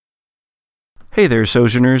Hey there,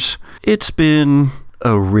 Sojourners. It's been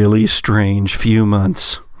a really strange few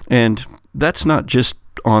months, and that's not just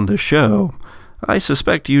on the show. I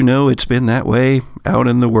suspect you know it's been that way out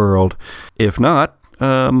in the world. If not,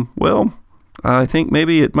 well, I think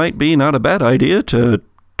maybe it might be not a bad idea to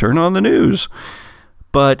turn on the news.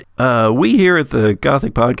 But we here at the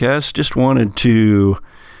Gothic Podcast just wanted to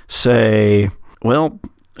say, well,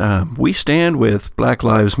 we stand with Black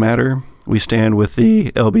Lives Matter. We stand with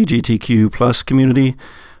the LGBTQ plus community.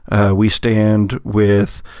 We stand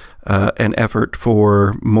with an effort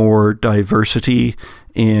for more diversity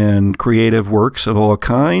in creative works of all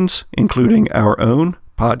kinds, including our own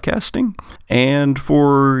podcasting, and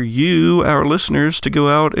for you, our listeners, to go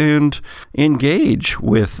out and engage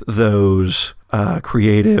with those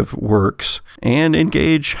creative works and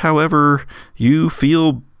engage however you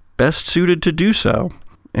feel best suited to do so.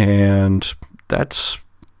 And that's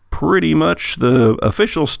pretty much the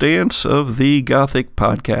official stance of the Gothic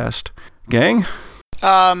Podcast. Gang?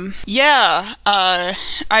 I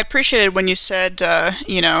appreciated when you said,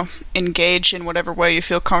 engage in whatever way you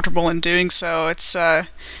feel comfortable in doing so. It's, I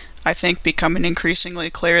think, becoming increasingly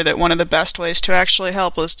clear that one of the best ways to actually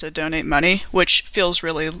help is to donate money, which feels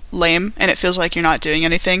really lame, and it feels like you're not doing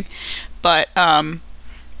anything. But,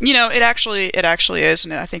 it actually is,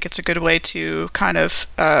 and I think it's a good way to kind of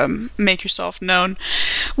make yourself known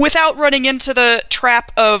without running into the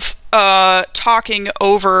trap of talking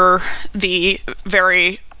over the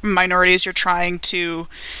very minorities you're trying to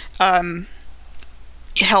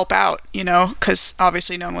help out, because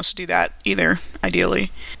obviously no one wants to do that either, ideally.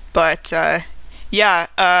 But I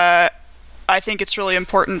think it's really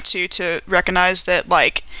important to recognize that,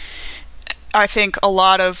 like, I think a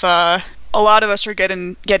lot of us are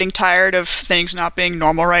getting tired of things not being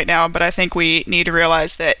normal right now, but I think we need to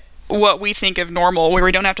realize that what we think of normal, where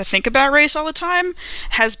we don't have to think about race all the time,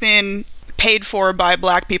 has been paid for by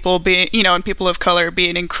Black people being, and people of color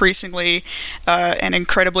being increasingly and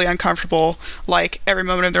incredibly uncomfortable, like, every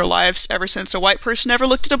moment of their lives, ever since a white person ever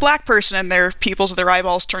looked at a Black person and their pupils of their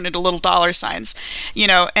eyeballs turned into little dollar signs,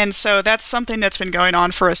 and so that's something that's been going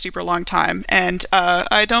on for a super long time, and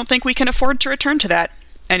I don't think we can afford to return to that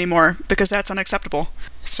anymore, because that's unacceptable.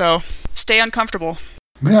 So stay uncomfortable.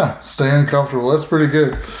 Yeah, stay uncomfortable. That's pretty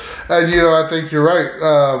good. And I think you're right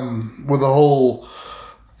with the whole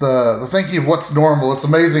the thinking of what's normal. It's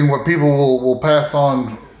amazing what people will pass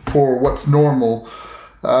on for what's normal,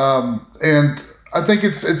 and I think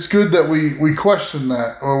it's good that we question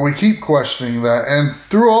that, or we keep questioning that. And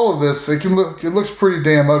through all of this, it looks pretty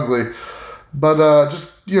damn ugly, but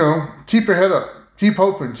just keep your head up, keep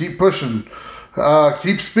hoping, keep pushing.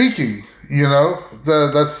 Keep speaking,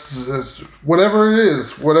 that's whatever it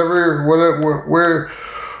is, whatever, where,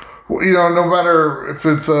 no matter if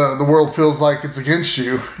it's, the world feels like it's against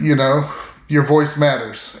you, your voice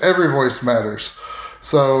matters. Every voice matters.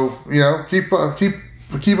 So, keep up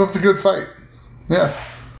the good fight. Yeah.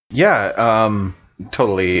 Yeah.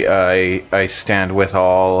 Totally. I stand with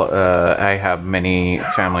all, I have many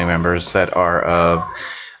family members that are of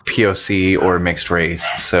POC or mixed race,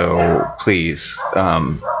 so please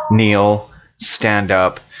kneel, stand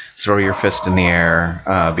up, throw your fist in the air,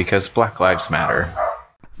 because Black Lives Matter.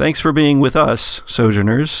 Thanks for being with us,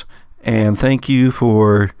 Sojourners, and thank you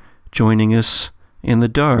for joining us in the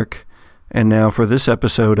dark. And now for this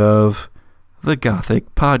episode of the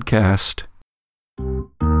Gothic Podcast.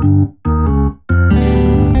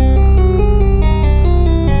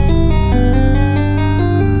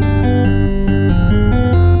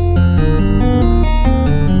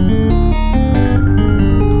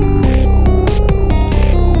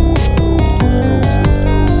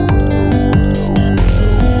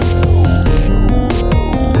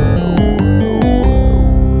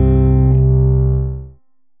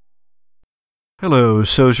 Hello,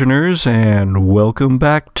 Sojourners, and welcome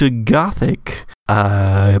back to Gothic.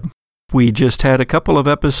 We just had a couple of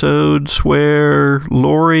episodes where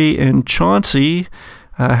Lori and Chauncey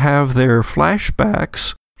have their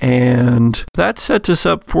flashbacks, and that sets us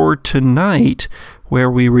up for tonight, where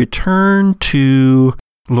we return to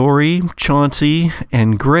Lori, Chauncey,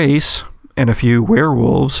 and Grace, and a few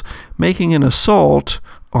werewolves, making an assault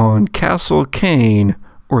on Castle Kane,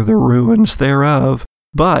 or the ruins thereof.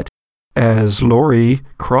 But as Lori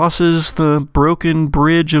crosses the broken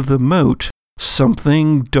bridge of the moat,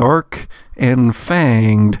 something dark and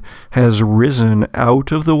fanged has risen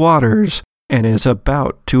out of the waters and is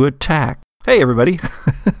about to attack. Hey, everybody.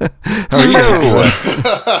 How are you doing?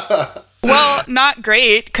 Well, not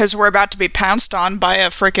great, because we're about to be pounced on by a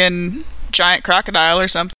freaking giant crocodile or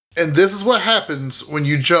something. And this is what happens when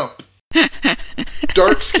you jump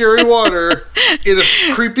Dark, scary water in a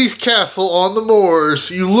creepy castle on the moors.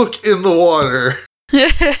 You look in the water.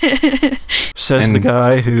 Says the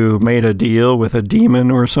guy who made a deal with a demon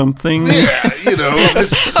or something. Yeah,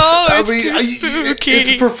 it's, too spooky.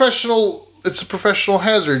 It's a professional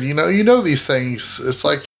hazard. You know these things. It's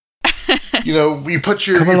like, you put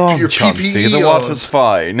your PPE the water's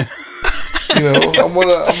fine. I'm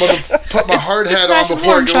gonna put my hard hat on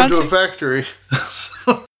before I go into a factory.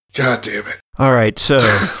 God damn it! All right, so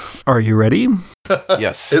are you ready?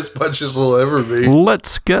 Yes, as much as we'll ever be.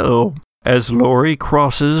 Let's go. As Lori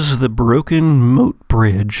crosses the broken moat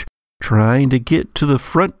bridge, trying to get to the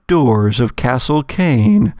front doors of Castle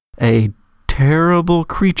Kane, a terrible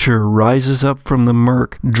creature rises up from the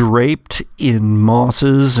murk, draped in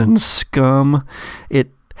mosses and scum.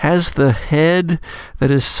 It has the head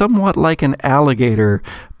that is somewhat like an alligator,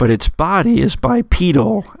 but its body is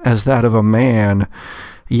bipedal as that of a man.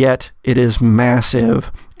 Yet it is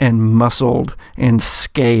massive and muscled and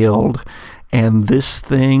scaled, and this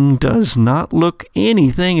thing does not look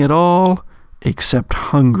anything at all except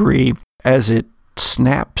hungry as it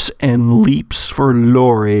snaps and leaps for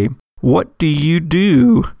Lori. What do you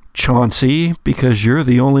do, Chauncey? Because you're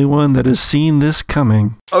the only one that has seen this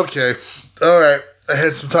coming. Okay. All right. I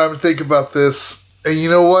had some time to think about this. And you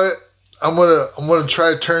know what? I'm gonna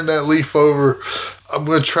try to turn that leaf over. I'm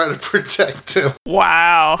gonna try to protect him.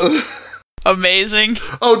 Wow. Amazing.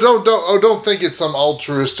 Don't think it's some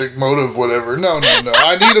altruistic motive, whatever. No.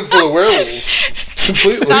 I need him for the werewolves.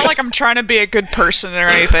 Completely. It's not like I'm trying to be a good person or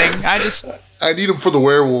anything. I need him for the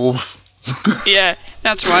werewolves. Yeah,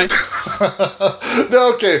 that's right.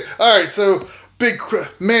 No, okay. All right, so big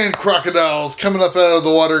man crocodiles coming up out of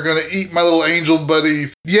the water, gonna eat my little angel buddy.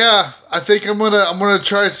 Yeah, I think I'm gonna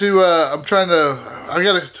try to. I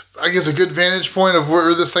got a good vantage point of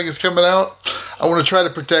where this thing is coming out. I want to try to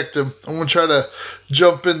protect him. I'm gonna try to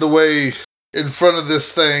jump in the way in front of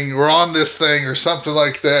this thing or on this thing or something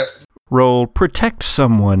like that. Roll protect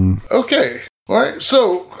someone. Okay. All right,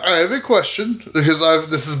 so I have a question because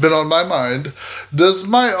this has been on my mind. Does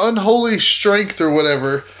my unholy strength or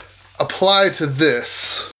whatever apply to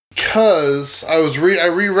this? Because I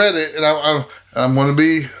reread it and I'm going to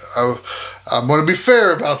be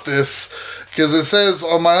fair about this because it says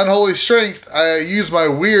on my unholy strength I use my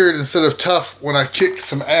weird instead of tough when I kick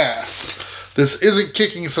some ass. This isn't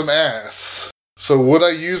kicking some ass. So would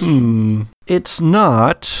I use? It's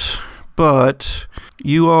not, but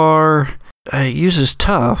you are. Uses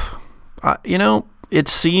tough. It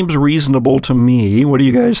seems reasonable to me. What do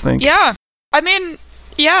you guys think? Yeah. I mean,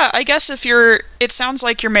 yeah, I guess it sounds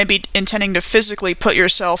like you're maybe intending to physically put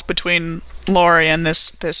yourself between Lori and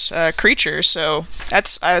this creature, so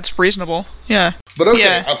that's reasonable. Yeah. But okay,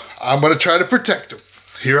 yeah. I'm going to try to protect him.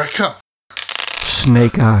 Here I come.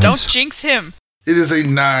 Snake eyes. Don't jinx him. It is a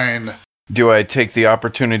 9. Do I take the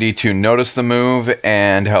opportunity to notice the move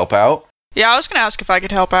and help out? Yeah, I was going to ask if I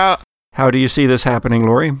could help out. How do you see this happening,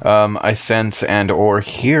 Lori? I sense and or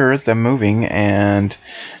hear them moving and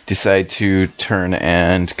decide to turn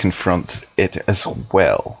and confront it as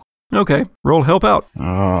well. Okay, roll help out.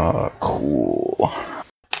 Oh, cool.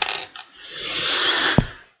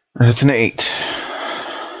 That's an 8.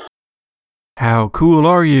 How cool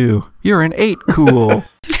are you? You're an 8 cool.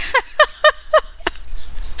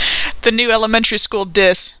 The new elementary school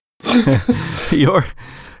diss.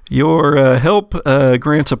 Your help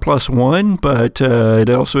grants a +1, but it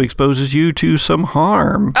also exposes you to some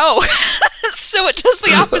harm. Oh, so it does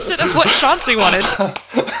the opposite of what Chauncey wanted.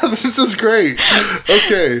 This is great.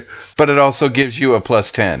 Okay. But it also gives you a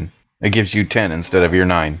 +10. It gives you 10 instead of your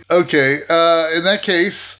 9. Okay. In that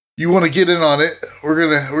case, you want to get in on it. We're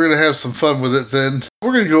gonna have some fun with it then.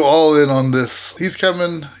 We're gonna go all in on this. He's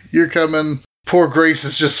coming. You're coming. Poor Grace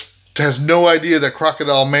has no idea that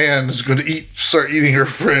Crocodile Man is going to start eating her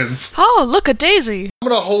friends. Oh, look, a daisy. I'm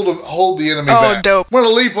going to hold the enemy back. Oh, dope. I'm going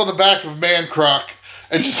to leap on the back of Man Croc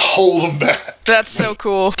and just hold him back. That's so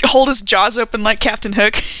cool. Hold his jaws open like Captain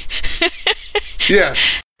Hook. Yeah.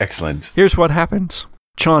 Excellent. Here's what happens.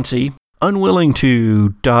 Chauncey, unwilling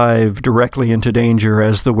to dive directly into danger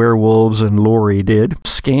as the werewolves and Lori did,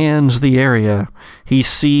 scans the area. He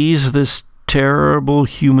sees this terrible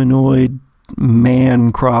humanoid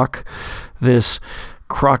man croc, this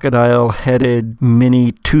crocodile-headed,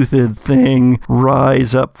 many-toothed thing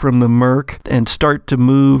rise up from the murk and start to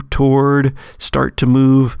move toward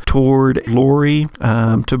Lori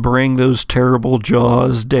to bring those terrible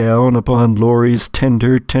jaws down upon Lori's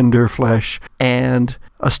tender flesh. And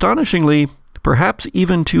astonishingly, perhaps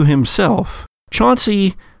even to himself,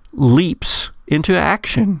 Chauncey leaps into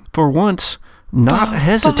action. For once, not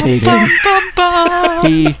hesitating,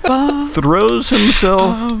 he throws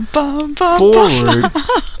himself forward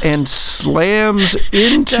and slams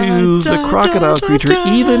into the crocodile creature,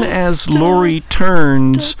 even as Lori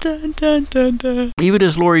turns,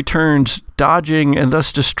 dodging and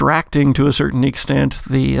thus distracting to a certain extent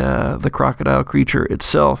the crocodile creature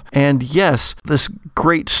itself. And yes, this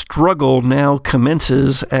great struggle now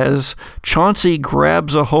commences as Chauncey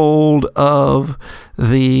grabs a hold of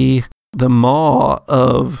the maw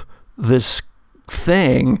of this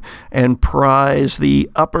thing and pries the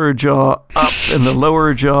upper jaw up and the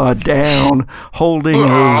lower jaw down, holding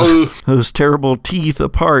those terrible teeth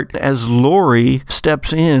apart as Lori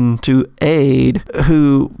steps in to aid.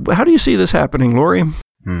 How do you see this happening, Lori?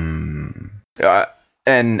 And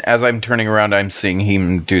as I'm turning around, I'm seeing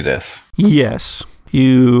him do this. Yes.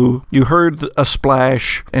 You heard a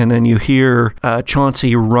splash, and then you hear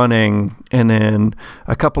Chauncey running, and then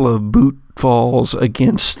a couple of boot falls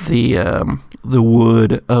against the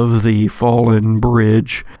wood of the fallen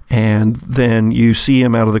bridge, and then you see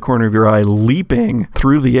him out of the corner of your eye leaping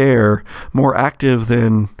through the air, more active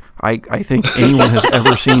than I think anyone has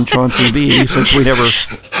ever seen Chauncey be, since we never...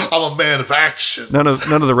 I'm a man of action. None of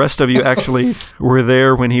the rest of you actually were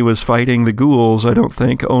there when he was fighting the ghouls, I don't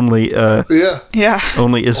think. Only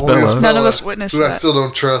Only Isabella. None of us witnessed who that. I still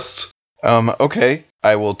don't trust. Okay.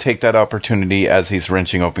 I will take that opportunity as he's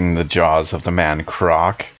wrenching open the jaws of the man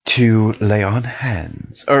croc to lay on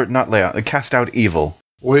hands. Or not lay on, cast out evil.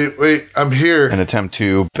 Wait, I'm here. And attempt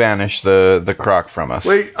to banish the croc from us.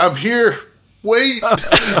 Wait, I'm here. Wait! No!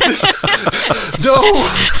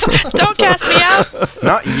 Don't cast me out!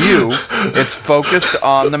 Not you. It's focused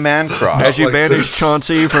on the man croc. As you like banish this.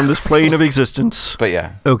 Chauncey from this plane of existence. But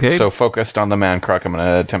yeah. Okay. So focused on the man croc, I'm going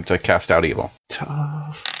to attempt to cast out evil.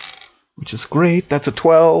 Tough. Which is great. That's a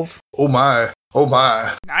 12. Oh my.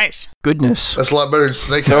 Nice. Goodness. That's a lot better than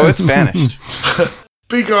Snake So Eyes. it's vanished.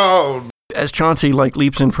 Be gone! As Chauncey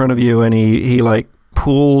leaps in front of you and he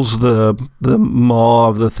pulls the maw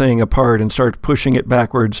of the thing apart and starts pushing it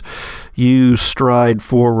backwards, you stride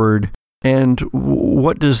forward. And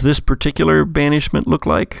what does this particular banishment look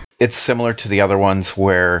like? It's similar to the other ones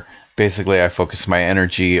where basically I focus my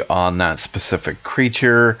energy on that specific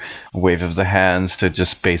creature, wave of the hands to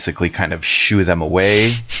just basically kind of shoo them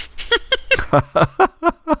away.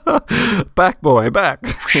 Back, boy, back.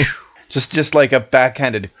 just like a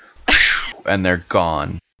backhanded and they're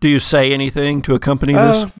gone. Do you say anything to accompany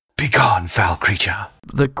this? Be gone, foul creature.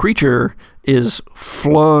 The creature is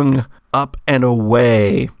flung up and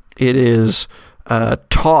away. It is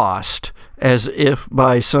tossed as if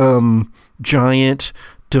by some giant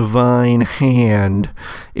divine hand.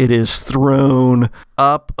 It is thrown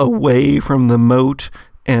up away from the moat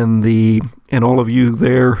and all of you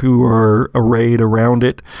there who are arrayed around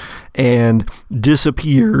it, and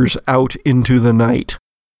disappears out into the night.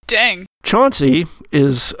 Dang. Chauncey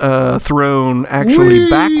is thrown actually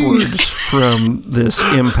backwards from this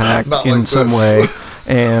impact in some way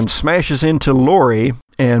and smashes into Lori,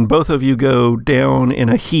 and both of you go down in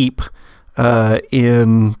a heap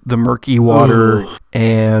in the murky water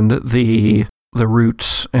and the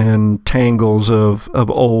roots and tangles of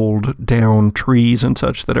old down trees and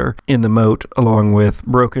such that are in the moat, along with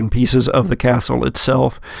broken pieces of the castle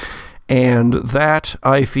itself. And that,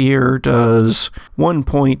 I fear, does 1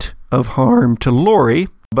 point of harm to Lori,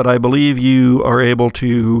 but I believe you are able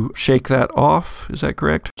to shake that off. Is that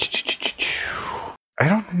correct? I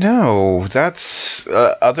don't know. That's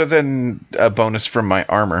other than a bonus from my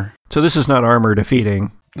armor. So this is not armor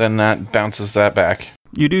defeating. Then that bounces that back.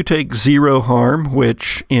 You do take 0 harm,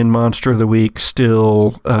 which in Monster of the Week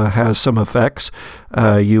still has some effects.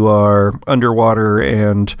 You are underwater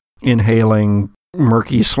and inhaling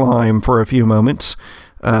murky slime for a few moments,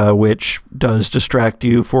 which does distract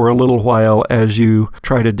you for a little while as you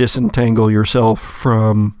try to disentangle yourself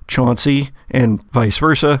from Chauncey and vice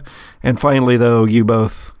versa. And finally, though, you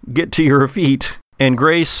both get to your feet. And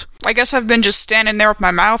Grace... I guess I've been just standing there with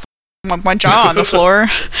my mouth with my jaw on the floor.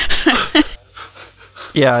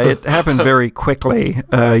 Yeah, it happened very quickly.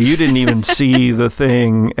 You didn't even see the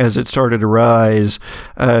thing as it started to rise.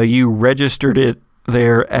 You registered it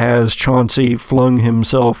there as Chauncey flung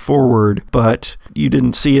himself forward, but you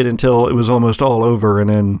didn't see it until it was almost all over, and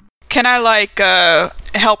then... Can I,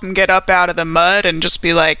 help him get up out of the mud and just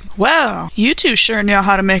be like, wow, you two sure know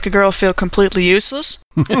how to make a girl feel completely useless?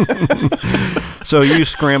 So you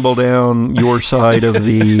scramble down your side of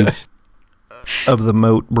the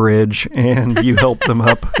moat bridge, and you help them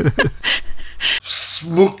up.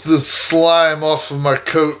 Smooked the slime off of my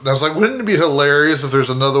coat, and I was like, wouldn't it be hilarious if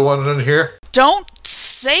there's another one in here? Don't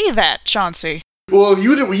say that, Chauncey. Well,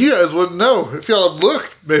 you guys wouldn't know. If y'all had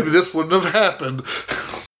looked, maybe this wouldn't have happened.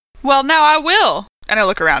 Well, now I will. And I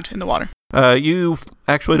look around in the water. You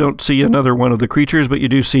actually don't see another one of the creatures, but you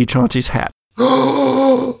do see Chauncey's hat.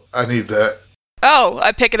 I need that. Oh,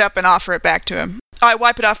 I pick it up and offer it back to him. I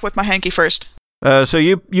wipe it off with my hanky first. So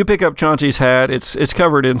you pick up Chauncey's hat. It's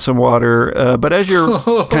covered in some water, but as you're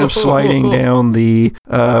kind of sliding down the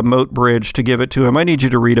moat bridge to give it to him, I need you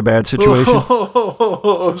to read a bad situation.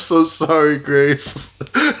 I'm so sorry, Grace.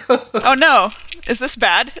 Oh no, is this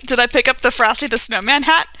bad? Did I pick up the Frosty the Snowman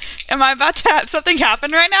hat? Am I about to have something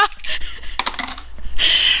happen right now?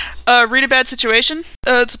 Read a bad situation?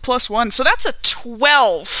 It's a +1, so that's a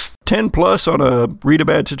 12. 10 plus on a read a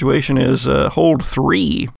bad situation is hold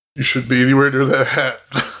 3. You should be anywhere near that hat.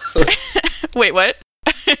 Wait, what?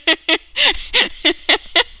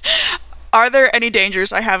 Are there any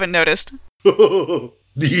dangers I haven't noticed? A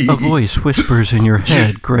voice whispers in your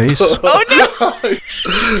head, Grace. Oh no!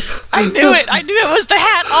 I knew it! I knew it was the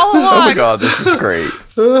hat all along! Oh my god, this is great.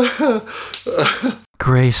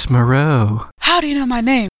 Grace Moreau. How do you know my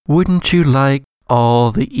name? Wouldn't you like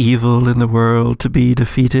all the evil in the world to be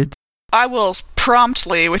defeated? I will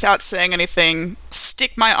promptly, without saying anything,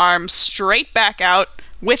 stick my arm straight back out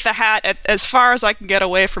with the hat as far as I can get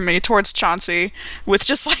away from me towards Chauncey, with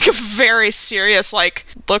just like a very serious look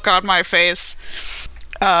on my face.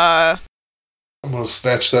 I'm gonna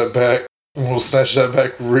snatch that back. I'm gonna snatch that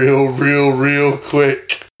back real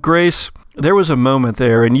quick. Grace, there was a moment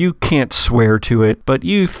there, and you can't swear to it, but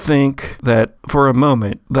you think that for a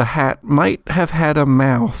moment the hat might have had a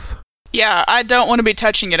mouth. Yeah, I don't want to be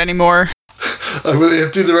touching it anymore. I'm going to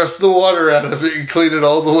empty the rest of the water out of it and clean it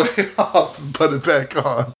all the way off and put it back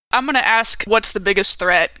on. I'm going to ask what's the biggest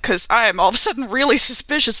threat, because I am all of a sudden really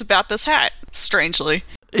suspicious about this hat, strangely.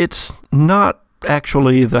 It's not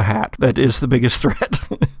actually the hat that is the biggest threat.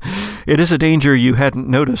 It is a danger you hadn't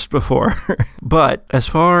noticed before. But as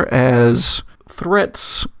far as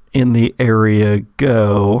threats in the area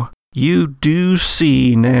go, you do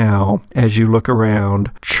see now, as you look around,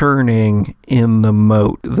 churning in the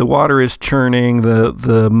moat. The water is churning,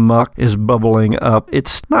 the muck is bubbling up.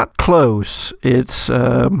 It's not close. It's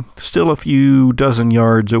still a few dozen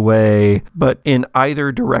yards away, but in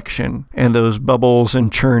either direction. And those bubbles and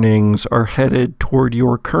churnings are headed toward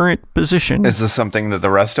your current position. Is this something that the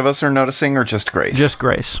rest of us are noticing, or just Grace? Just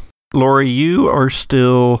Grace. Lori, you are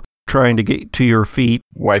still trying to get to your feet.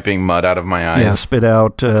 Wiping mud out of my eyes. Yeah, spit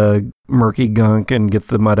out murky gunk and get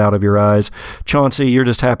the mud out of your eyes. Chauncey, you're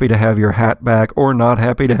just happy to have your hat back, or not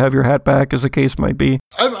happy to have your hat back, as the case might be.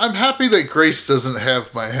 I'm happy that Grace doesn't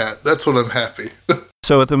have my hat. That's what I'm happy.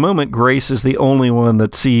 So at the moment, Grace is the only one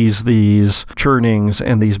that sees these churnings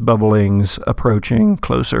and these bubblings approaching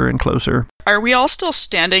closer and closer. Are we all still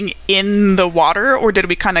standing in the water, or did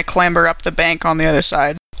we kind of clamber up the bank on the other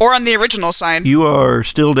side? Or on the original side? You are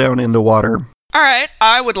still down in the water. Alright,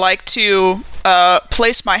 I would like to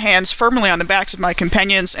place my hands firmly on the backs of my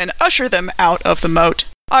companions and usher them out of the moat.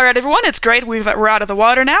 Alright everyone, it's great, we're out of the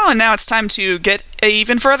water now, and now it's time to get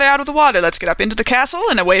even further out of the water. Let's get up into the castle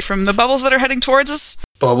and away from the bubbles that are heading towards us.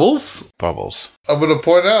 Bubbles? Bubbles. I'm going to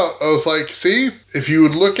point out, I was like, see, if you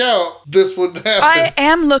would look out, this wouldn't happen. I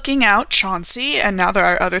am looking out, Chauncey, and now there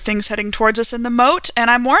are other things heading towards us in the moat, and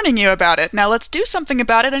I'm warning you about it. Now let's do something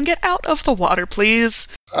about it and get out of the water, please.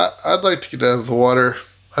 I'd like to get out of the water.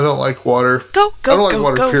 I don't like water. Go, I don't like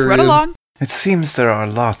water, period. run along. It seems there are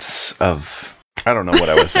lots of... I don't know what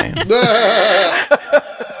I was saying.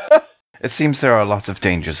 It seems there are lots of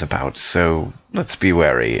dangers about, so let's be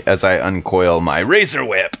wary as I uncoil my razor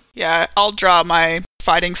whip. Yeah, I'll draw my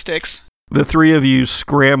fighting sticks. The three of you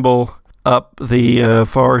scramble up the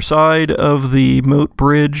far side of the moat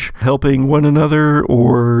bridge, helping one another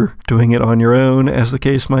or doing it on your own, as the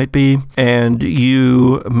case might be, and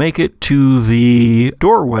you make it to the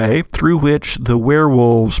doorway through which the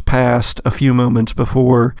werewolves passed a few moments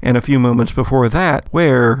before, and a few moments before that,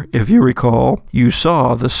 where, if you recall, you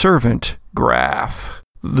saw the servant, Graf.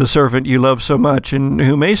 The servant you love so much, and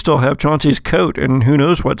who may still have Chauncey's coat, and who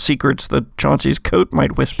knows what secrets that Chauncey's coat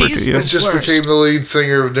might whisper to you. It just became the lead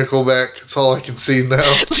singer of Nickelback. It's all I can see now.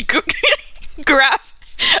 Graf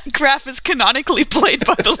is canonically played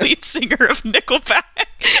by the lead singer of Nickelback.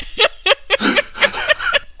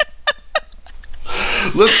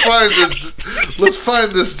 Let's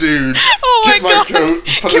find this dude. Oh my god! Coat,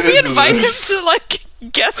 can we invite him to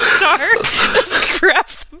guest star as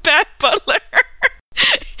Graf the Bat Butler?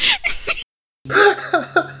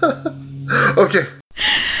 Okay.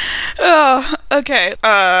 Okay.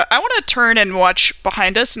 I want to turn and watch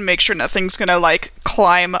behind us and make sure nothing's gonna, like,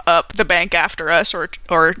 climb up the bank after us or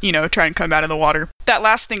try and come out of the water. That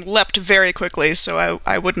last thing leapt very quickly, so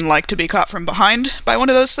I wouldn't like to be caught from behind by one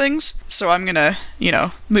of those things. So I'm gonna,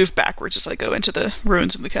 move backwards as I go into the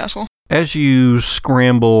ruins of the castle. As you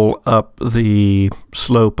scramble up the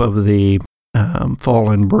slope of the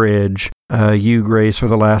fallen bridge, you, Grace, are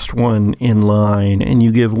the last one in line, and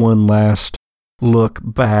you give one last look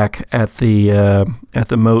back at the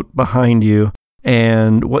moat behind you,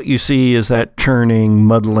 and what you see is that churning,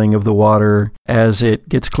 muddling of the water as it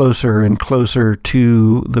gets closer and closer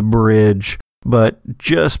to the bridge. But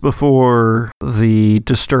just before the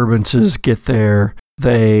disturbances get there,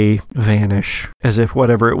 they vanish, as if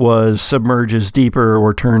whatever it was submerges deeper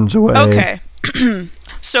or turns away. Okay.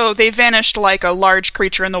 So they vanished like a large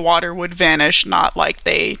creature in the water would vanish, not like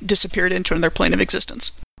they disappeared into another plane of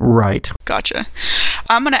existence. Right. Gotcha.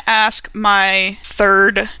 I'm going to ask my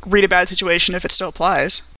third read a bad situation if it still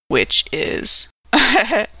applies, which is...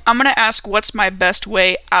 I'm going to ask what's my best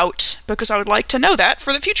way out, because I would like to know that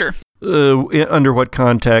for the future. Under what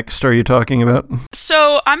context are you talking about?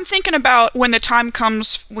 So I'm thinking about when the time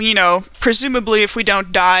comes, presumably if we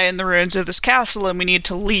don't die in the ruins of this castle and we need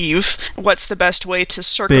to leave, what's the best way to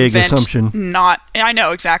circumvent... Big assumption. I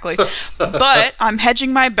know, exactly. But I'm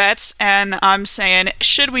hedging my bets and I'm saying,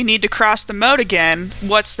 should we need to cross the moat again,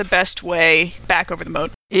 what's the best way back over the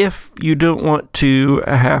moat? If you don't want to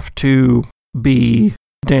have to be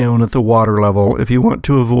down at the water level, if you want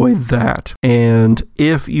to avoid that, and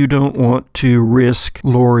if you don't want to risk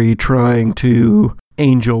Lori trying to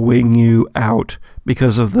angel wing you out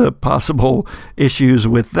because of the possible issues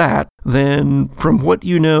with that, then from what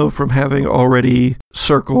you know from having already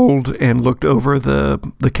circled and looked over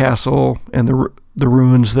the castle and the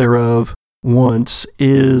ruins thereof once,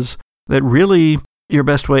 is that really your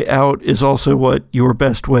best way out is also what your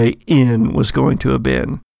best way in was going to have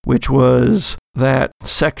been, which was that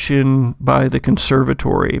section by the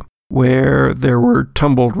conservatory where there were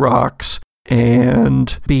tumbled rocks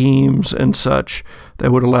and beams and such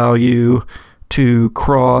that would allow you to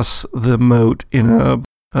cross the moat in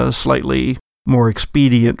a slightly more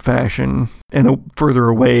expedient fashion and further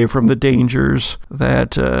away from the dangers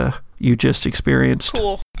that you just experienced.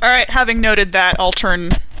 Cool. All right, having noted that, I'll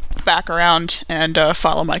turn back around and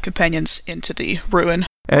follow my companions into the ruin.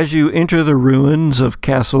 As you enter the ruins of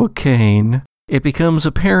Castle Kane, it becomes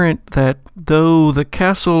apparent that though the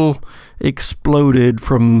castle exploded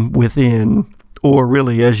from within, or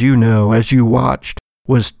really, as you know, as you watched,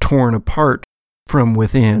 was torn apart from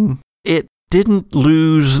within, it didn't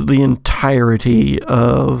lose the entirety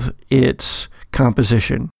of its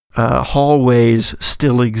composition. Hallways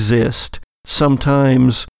still exist.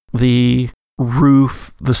 Sometimes the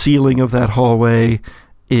roof, the ceiling of that hallway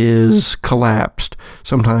is collapsed.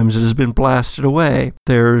 Sometimes it has been blasted away.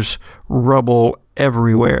 There's rubble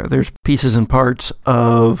everywhere. There's pieces and parts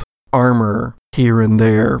of armor here and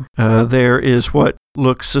there. There is what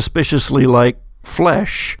looks suspiciously like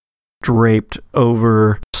flesh draped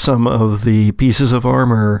over some of the pieces of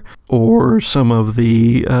armor or some of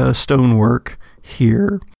the stonework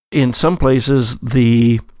here. In some places,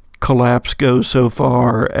 the collapse goes so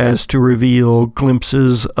far as to reveal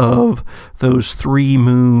glimpses of those 3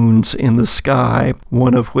 moons in the sky,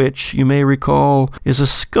 one of which, you may recall, is a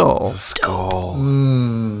skull. It's a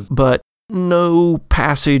skull. But no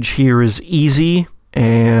passage here is easy,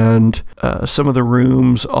 and some of the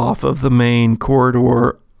rooms off of the main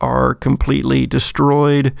corridor are completely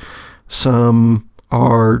destroyed. Some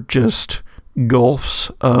are just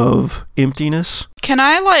gulfs of emptiness. Can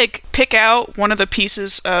I, pick out one of the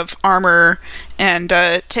pieces of armor and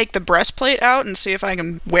take the breastplate out and see if I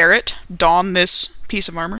can wear it, don this piece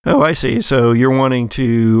of armor? Oh, I see. So you're wanting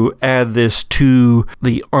to add this to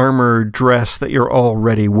the armor dress that you're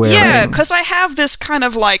already wearing. Yeah, because I have this kind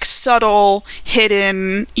of, subtle,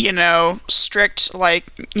 hidden, strict,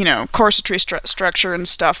 corsetry structure and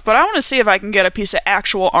stuff, but I want to see if I can get a piece of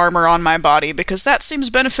actual armor on my body, because that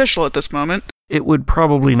seems beneficial at this moment. It would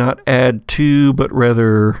probably not add to, but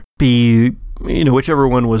rather be, whichever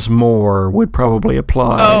one was more would probably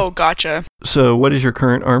apply. Oh, gotcha. So what is your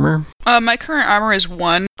current armor? My current armor is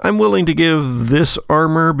 1. I'm willing to give this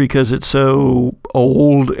armor, because it's so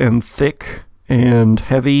old and thick and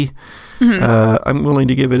heavy, I'm willing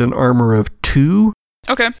to give it an armor of 2.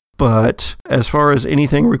 Okay. But as far as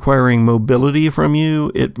anything requiring mobility from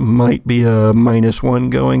you, it might be a -1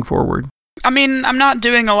 going forward. I mean, I'm not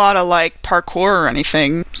doing a lot of, parkour or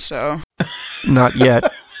anything, so... Not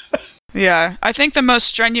yet. Yeah, I think the most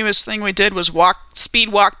strenuous thing we did was speed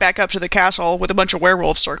walk back up to the castle with a bunch of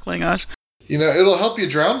werewolves circling us. It'll help you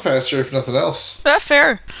drown faster if nothing else.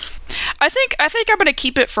 Fair. I think I'm gonna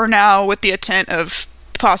keep it for now with the intent of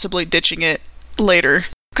possibly ditching it later.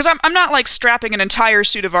 Because I'm not like strapping an entire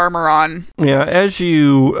suit of armor on. Yeah, as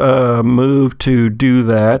you move to do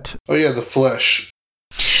that. Oh yeah, the flesh.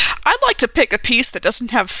 I'd like to pick a piece that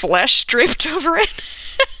doesn't have flesh draped over it.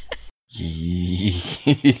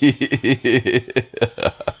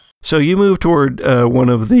 So you move toward one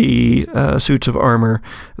of the suits of armor.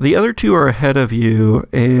 The other two are ahead of you,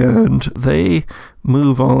 and they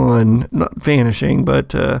move on, not vanishing,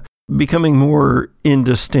 but becoming more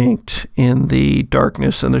indistinct in the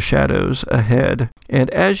darkness and the shadows ahead. And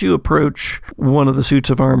as you approach one of the suits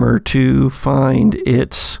of armor to find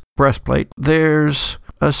its breastplate, there's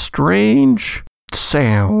a strange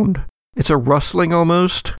sound. It's a rustling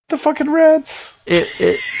almost. The fucking rats.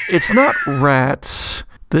 It's not rats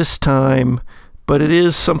this time, but it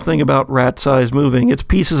is something about rat's eyes moving. It's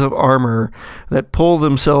pieces of armor that pull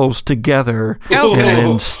themselves together and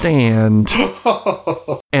then stand.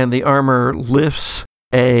 And the armor lifts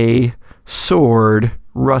a sword,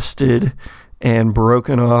 rusted and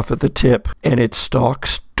broken off at the tip, and it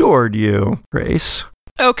stalks toward you, Grace.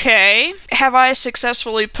 Okay. Have I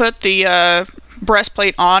successfully put the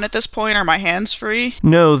breastplate on at this point? Are my hands free?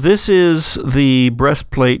 No, this is the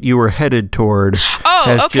breastplate you were headed toward. Oh,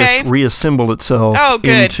 has okay. just reassembled itself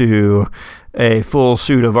good. into a full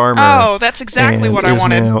suit of armor. Oh, that's exactly what I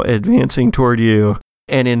wanted. And is now advancing toward you.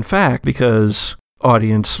 And in fact, because,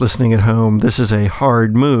 audience listening at home, this is a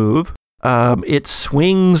hard move, it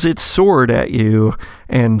swings its sword at you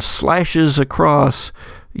and slashes across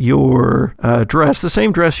your dress, the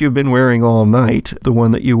same dress you've been wearing all night, the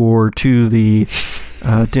one that you wore to the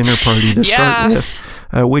dinner party to start with,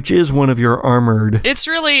 which is one of your armored.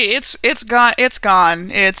 It's gone.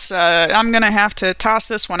 I'm gonna have to toss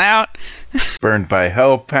this one out. Burned by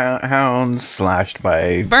hellhounds, slashed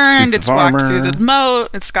by burned. suits It's of walked armor. through the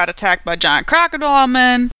moat. It's got attacked by giant crocodile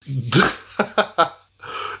men. It's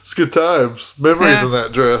good times. Memories in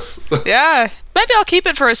that dress. Yeah, maybe I'll keep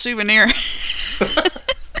it for a souvenir.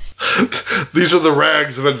 These are the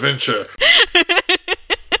rags of adventure.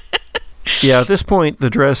 Yeah, at this point,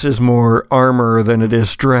 the dress is more armor than it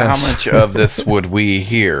is dress. How much of this would we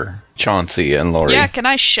hear, Chauncey and Lori? Yeah, can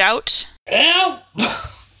I shout? Help!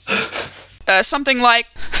 Something like,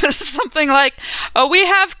 "Oh, we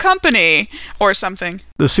have company," or something.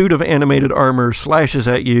 The suit of animated armor slashes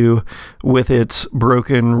at you with its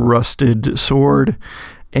broken, rusted sword,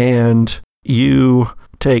 and you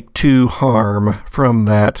take 2 harm from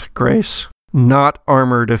that, Grace. Not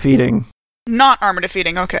armor defeating. Not armor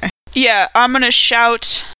defeating, okay. Yeah, I'm gonna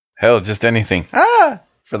shout, Hell, just anything.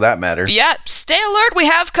 For that matter. "Yeah, stay alert, we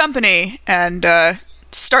have company," and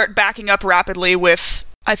start backing up rapidly with...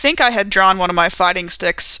 I think I had drawn one of my fighting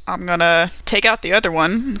sticks. I'm gonna take out the other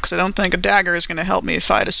one, because I don't think a dagger is gonna help me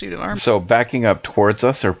fight a suit of armor. So backing up towards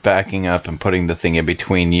us, or backing up and putting the thing in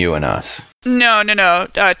between you and us? No,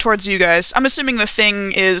 towards you guys. I'm assuming the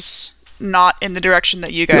thing is not in the direction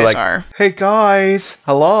that you You're guys like, are. Hey guys,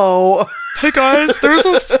 hello. Hey guys, there's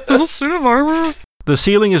a suit of armor. The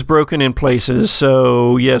ceiling is broken in places,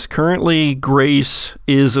 so yes, currently Grace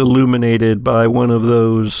is illuminated by one of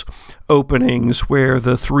those openings where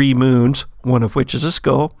the 3 moons, one of which is a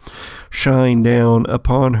skull, shine down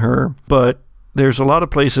upon her. But there's a lot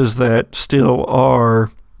of places that still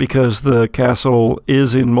are, because the castle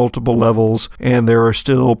is in multiple levels, and there are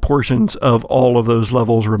still portions of all of those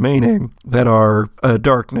levels remaining that are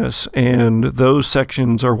darkness, and those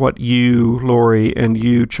sections are what you, Lori, and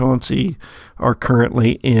you, Chauncey, are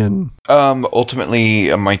currently in.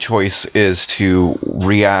 Ultimately, my choice is to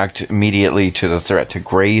react immediately to the threat to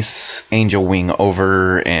Grace, Angel Wing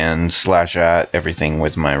over, and slash at everything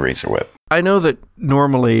with my Razor Whip. I know that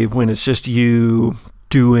normally when it's just you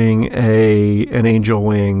doing an Angel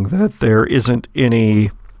Wing, that there isn't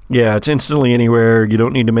any... Yeah, it's instantly anywhere. You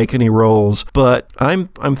don't need to make any rolls. But I'm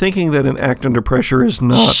thinking that an act under pressure is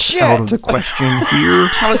not out of the question here.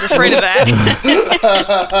 I was afraid of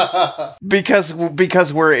that. Because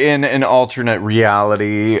we're in an alternate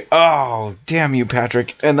reality. Oh, damn you,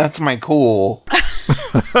 Patrick. And that's my cool.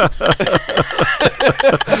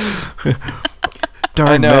 Darn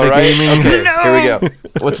I know, right? metagaming. Okay, No. Here we go.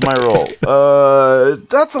 What's my roll?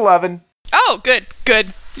 That's 11. Oh, good.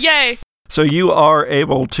 Yay. So you are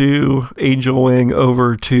able to Angel Wing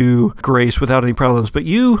over to Grace without any problems, but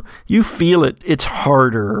you feel it's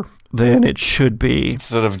harder than it should be.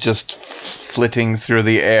 Instead of just flitting through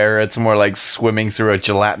the air, it's more like swimming through a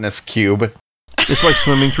gelatinous cube. It's like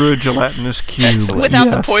swimming through a gelatinous cube. Excellent. Without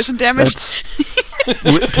the poison damage?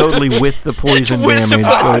 totally with the poison With the damage,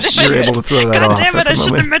 poison but you're damage. able to throw that God off. damn at it, I the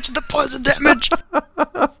shouldn't have moment. mentioned the poison damage.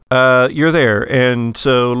 You're there, and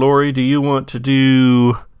so Lori, do you want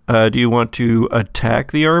to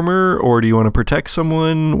attack the armor, or do you want to protect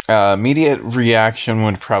someone? Immediate reaction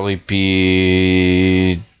would probably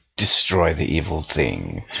be destroy the evil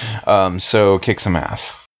thing. So kick some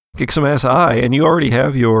ass. Kick some ass, and you already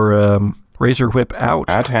have your razor whip out.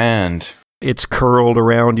 At hand. It's curled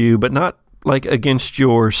around you, but not like against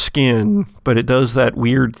your skin, but it does that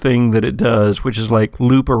weird thing that it does, which is like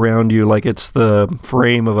loop around you like it's the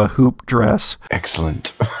frame of a hoop dress.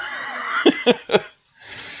 Excellent.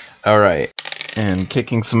 All right. And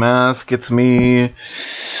kicking some ass gets me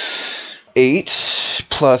 8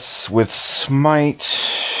 plus with smite.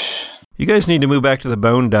 You guys need to move back to the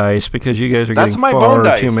bone dice because you guys are That's getting my bone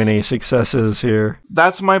far too dice. many successes here.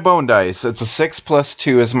 That's my bone dice. It's a 6 plus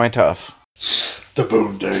 2 is my tough. The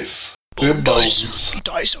bone dice. Them bones.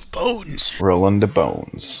 Dice of bones. Rolling the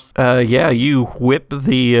bones. Yeah, you whip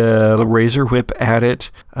the razor whip at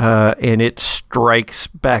it, and it strikes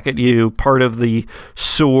back at you. Part of the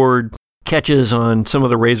sword catches on some of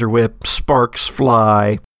the razor whip, sparks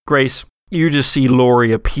fly. Grace, you just see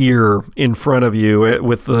Lori appear in front of you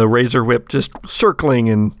with the razor whip just circling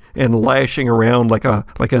and lashing around like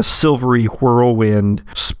a silvery whirlwind.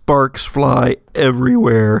 Sparks fly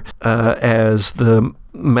everywhere as the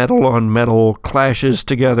metal on metal clashes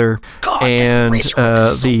together, God, and that razor whip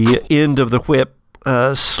is so the end of the whip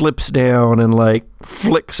slips down and like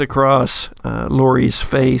flicks across Lori's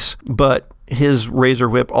face, but his razor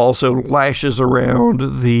whip also lashes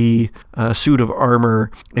around the suit of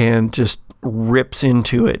armor and just rips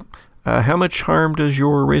into it. How much harm does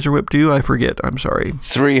your razor whip do? I forget. I'm sorry.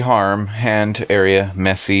 3 harm, hand area,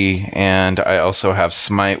 messy, and I also have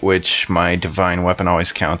smite, which my divine weapon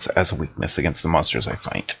always counts as a weakness against the monsters I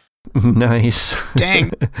fight. Nice.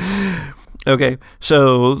 Dang. Okay,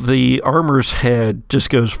 so the armor's head just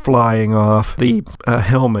goes flying off the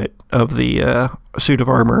helmet of the suit of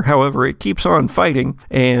armor. However, it keeps on fighting,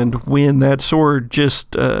 and when that sword just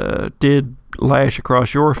did lash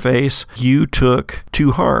across your face, you took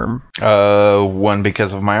 2 harm. 1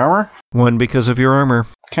 because of my armor? 1 because of your armor.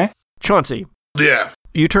 Okay. Chauncey, Yeah.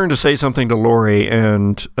 you turn to say something to Lori,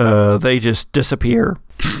 and they just disappear.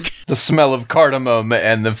 The smell of cardamom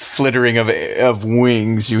and the flittering of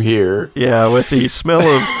wings you hear. Yeah, with the smell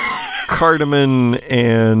of cardamom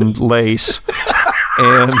and lace.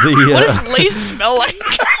 And the What does lace smell like?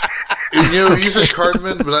 You know, you said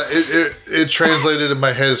cardamom, but it translated in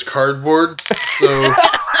my head as cardboard. So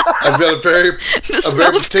I've got a very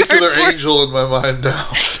smell of particular cardboard. angel in my mind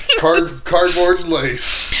now. Cardboard and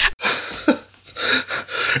lace.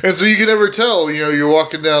 And so you can never tell, you know, you're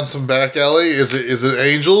walking down some back alley. Is it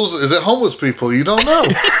angels? Is it homeless people? You don't know.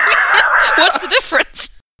 What's the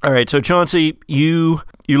difference? All right, so Chauncey, you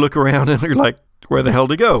look around and you're like, where the hell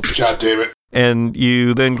to go? God damn it. And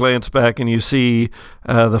you then glance back and you see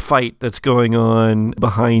the fight that's going on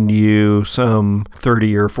behind you some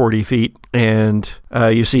 30 or 40 feet. And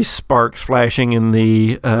you see sparks flashing in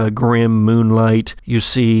the grim moonlight. You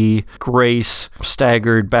see Grace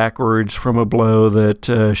staggered backwards from a blow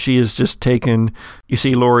that she has just taken. You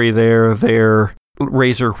see Lori there,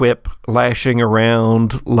 razor whip lashing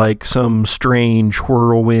around like some strange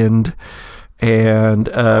whirlwind. And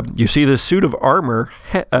you see this suit of armor,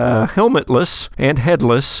 helmetless and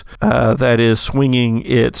headless, that is swinging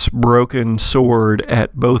its broken sword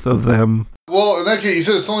at both of them. Well, in that case, you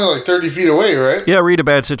said it's only like 30 feet away, right? Yeah, read a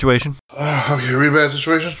bad situation. Okay, read a bad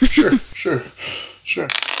situation? Sure.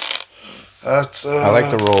 That's, I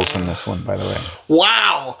like the rolls in this one, by the way.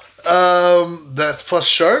 Wow. That's plus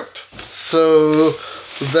sharp. So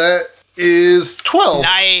that is 12.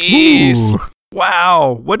 Nice. Ooh.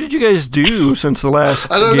 Wow, what did you guys do since the last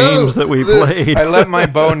I don't games know. that we played? I let my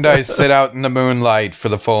bone dice sit out in the moonlight for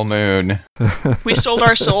the full moon. We sold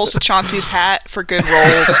our souls to Chauncey's hat for good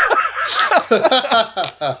rolls.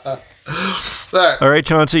 All All right,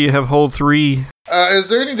 Chauncey, you have hold 3. Is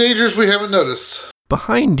there any dangers we haven't noticed?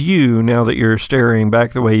 Behind you, now that you're staring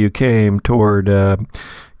back the way you came toward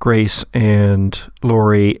Grace and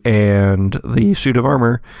Lori and the suit of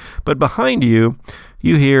armor, but behind you,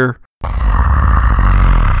 you hear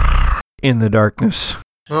in the darkness.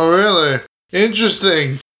 Oh, really?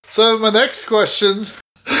 Interesting. So my next question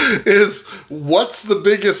is, what's the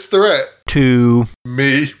biggest threat? To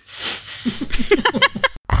Me.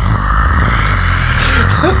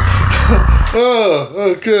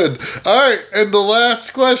 Oh, good. All right, and the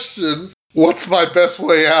last question, what's my best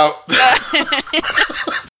way out?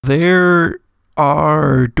 there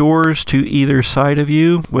are doors to either side of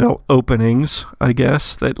you, well, openings, I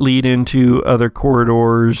guess, that lead into other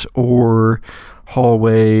corridors or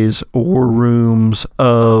hallways or rooms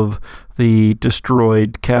of the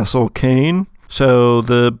destroyed Castle Kane. So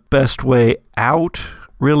the best way out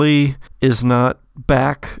really is not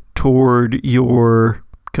back toward your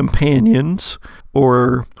companions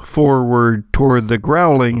or forward toward the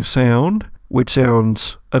growling sound, which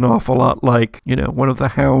sounds an awful lot like, one of the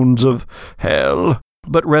hounds of hell,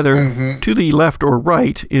 but rather to the left or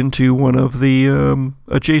right into one of the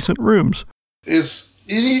adjacent rooms. Is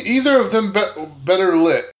either of them better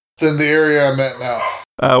lit than the area I'm at now?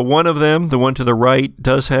 One of them, the one to the right,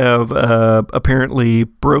 does have apparently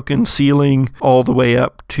broken ceiling all the way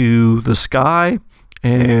up to the sky,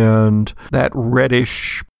 and that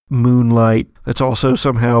reddish moonlight that's also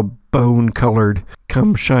somehow bone-colored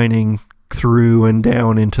comes shining through and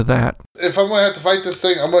down into that. If I'm going to have to fight this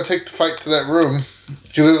thing, I'm going to take the fight to that room.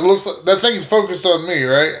 Because it looks like that thing's focused on me,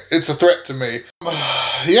 right? It's a threat to me.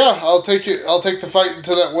 Yeah, I'll take it. I'll take the fight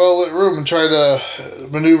into that well-lit room and try to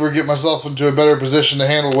maneuver, get myself into a better position to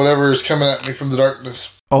handle whatever is coming at me from the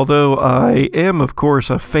darkness. Although I am, of course,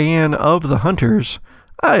 a fan of the Hunters,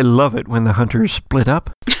 I love it when the Hunters split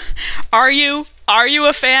up. Are you? Are you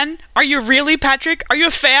a fan? Are you really, Patrick? Are you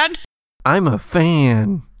a fan? I'm a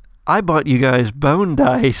fan. I bought you guys bone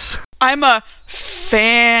dice. I'm a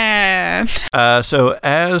fan. So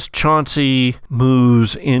as Chauncey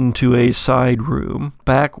moves into a side room,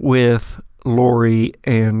 back with Lori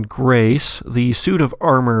and Grace, the suit of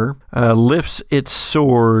armor lifts its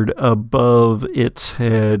sword above its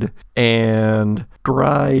head and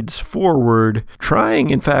strides forward,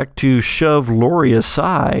 trying, in fact, to shove Lori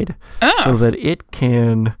aside so that it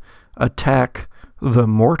can attack the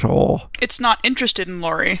mortal. It's not interested in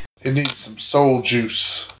Lori. It needs some soul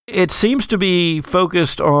juice. It seems to be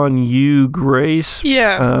focused on you, Grace.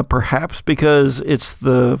 Yeah. Perhaps because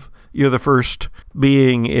you're the first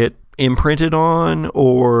being it imprinted on,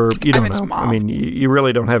 or you don't know. Mom. I mean, you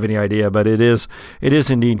really don't have any idea, but it is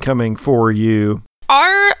indeed coming for you.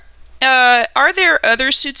 Are there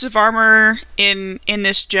other suits of armor in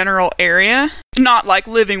this general area? Not like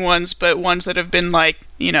living ones, but ones that have been that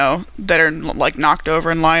are like knocked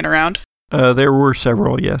over and lying around? There were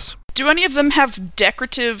several, yes. Do any of them have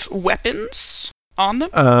decorative weapons on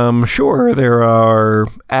them? Sure. There are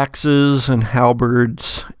axes and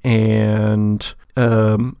halberds and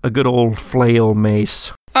a good old flail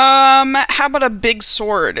mace. How about a big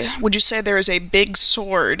sword? Would you say there is a big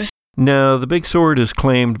sword? No, the big sword is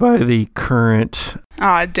claimed by the current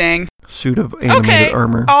dang. suit of animated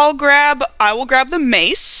armor. I will grab the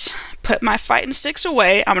mace, put my fighting sticks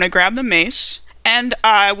away. I'm going to grab the mace, and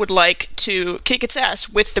I would like to kick its ass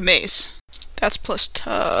with the mace. That's plus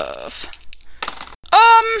tough.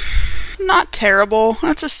 Not terrible.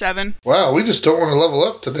 That's a 7. Wow, we just don't want to level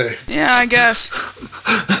up today. Yeah, I guess.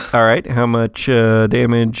 All right, how much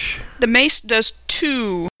damage? The mace does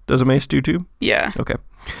 2. Does a mace do 2? Yeah. Okay.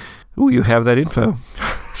 Ooh, you have that info.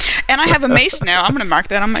 And I have a mace now. I'm going to mark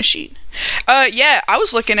that on my sheet. Yeah, I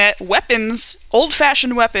was looking at weapons,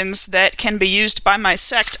 old-fashioned weapons that can be used by my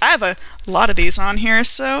sect. I have a lot of these on here,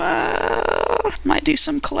 so might do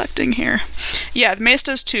some collecting here. Yeah, the mace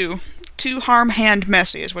does 2. 2 harm hand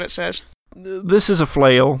messy is what it says. This is a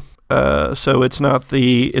flail, so it's not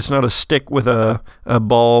a stick with a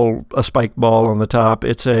spike ball on the top.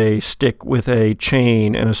 It's a stick with a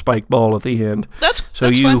chain and a spike ball at the end. That's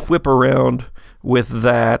you fun. Whip around with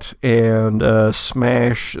that and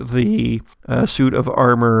smash the suit of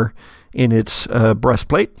armor in its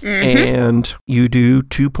breastplate, and you do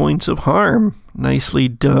 2 points of harm. Nicely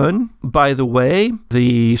done. By the way,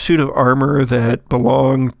 the suit of armor that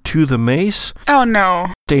belonged to the mace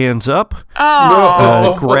stands up,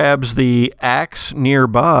 grabs the axe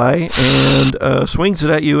nearby, and swings it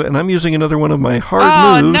at you, and I'm using another one of my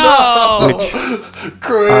hard moves,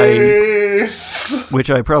 which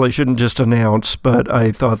I probably shouldn't just announce, but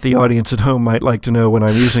I thought the audience at home might like to know when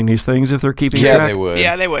I'm using these things if they're keeping track.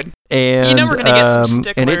 Yeah, they would. And we're going to get some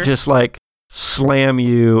stickler. And it just slam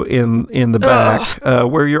you in the back,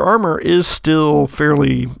 where your armor is still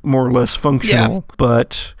fairly more or less functional. Yeah.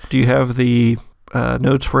 But do you have the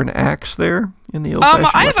notes for an axe there in the old-fashioned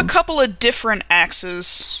I have weapons? a couple of different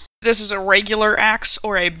axes. This is a regular axe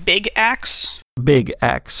or a big axe. Big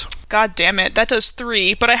axe. God damn it, that does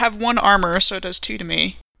 3, but I have 1 armor, so it does 2 to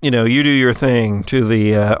me. You do your thing to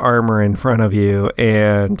the armor in front of you,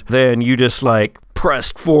 and then you just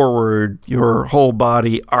pressed forward, your whole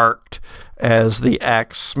body arced as the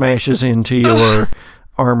axe smashes into your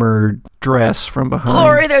armored dress from behind.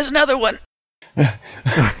 Lori, there's another one.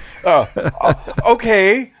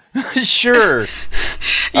 Okay. Sure.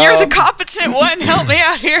 You're the competent one. Help me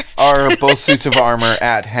out here. Are both suits of armor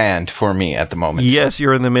at hand for me at the moment? Yes,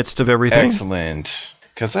 you're in the midst of everything. Excellent.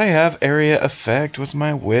 Because I have area effect with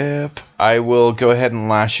my whip. I will go ahead and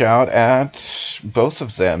lash out at both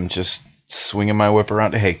of them, just swinging my whip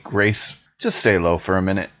around. Hey, Grace, just stay low for a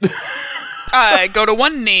minute. I go to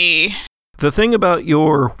one knee. The thing about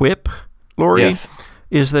your whip, Lori, Yes.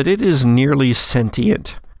 is that it is nearly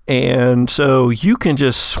sentient. And so you can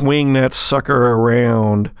just swing that sucker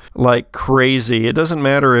around like crazy. It doesn't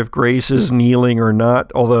matter if Grace is kneeling or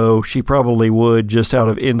not, although she probably would just out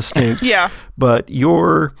of instinct. Yeah. But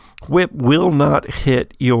your whip will not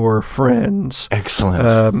hit your friends.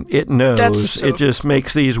 Excellent. It knows. It just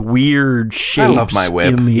makes these weird shapes love my whip.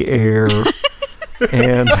 in the air.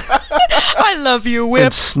 And I love you, and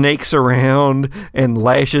whip. snakes around and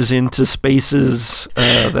lashes into spaces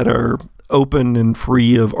that are open and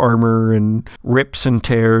free of armor and rips and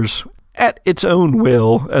tears at its own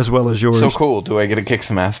will as well as yours. So cool. Do I get to kick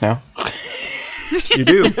some ass now? You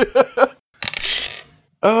do.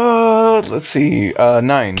 Let's see.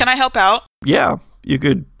 9. Can I help out? Yeah, you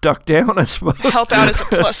could duck down, I suppose. Help out as a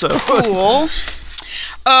plus. So- Cool.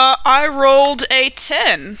 I rolled a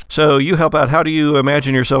 10. So you help out. How do you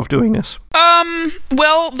imagine yourself doing this?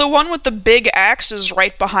 Well, the one with the big axe is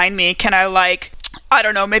right behind me. Can I, like, I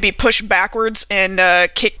don't know, maybe push backwards and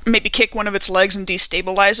kick one of its legs and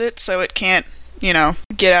destabilize it so it can't,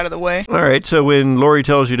 get out of the way? All right, so when Lori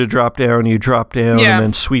tells you to drop down, you drop down Yeah. and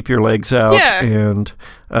then sweep your legs out. Yeah. And,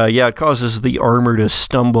 it causes the armor to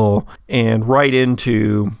stumble and right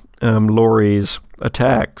into Lori's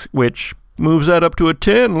attack, which moves that up to a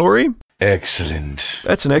 10, Lori. Excellent.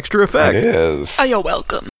 That's an extra effect. It is. Oh, you're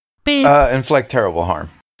welcome. Inflict terrible harm.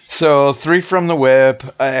 So 3 from the whip,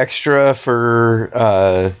 extra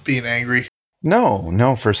for... Being angry.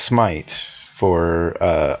 No, for smite. For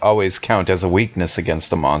always count as a weakness against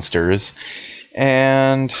the monsters.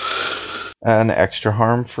 And an extra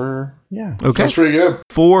harm for... Yeah. Okay. That's pretty good.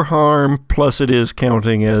 4 harm, plus it is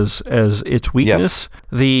counting as its weakness. Yes.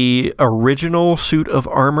 The original suit of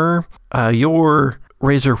armor, your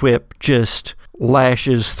razor whip just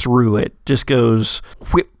lashes through it. Just goes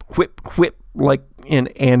whip, whip, whip, like in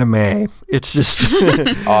anime. It's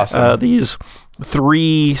just Awesome. these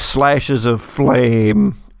 3 slashes of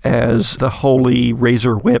flame as the holy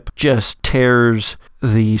razor whip just tears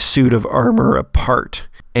the suit of armor apart.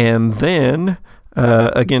 And then,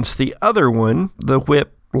 against the other one, the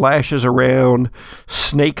whip lashes around,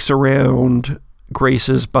 snakes around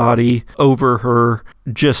Grace's body over her,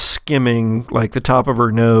 just skimming like the top of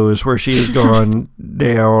her nose where she has gone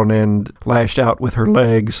down and lashed out with her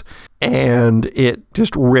legs. And it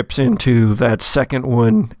just rips into that second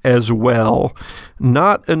one as well.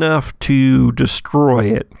 Not enough to destroy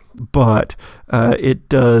it, but it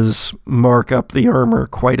does mark up the armor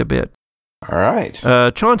quite a bit. All right.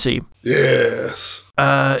 Chauncey, Yes.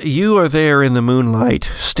 you are there in the moonlight,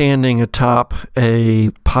 standing atop a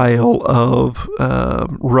pile of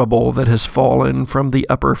rubble that has fallen from the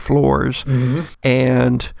upper floors,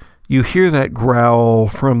 and you hear that growl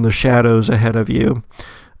from the shadows ahead of you.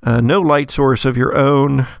 No light source of your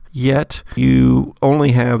own yet. You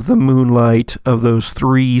only have the moonlight of those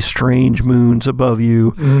 3 strange moons above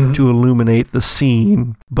you to illuminate the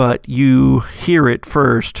scene, but you hear it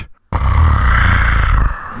first.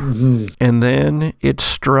 And then it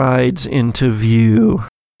strides into view.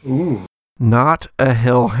 Ooh. Not a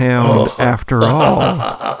hellhound after all.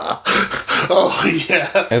 Oh,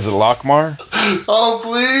 yeah. Is it Lockmar? Oh,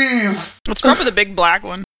 please. Let's go for the big black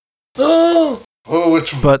one. Oh,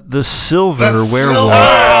 which one? But the silver That's werewolf.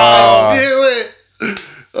 I knew it.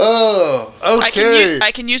 Oh, okay.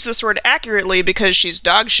 I can use this word accurately because she's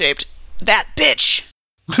dog-shaped. That bitch.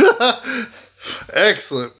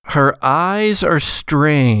 Excellent. Her eyes are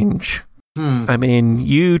strange. I mean,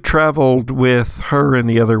 you traveled with her and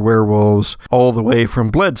the other werewolves all the way from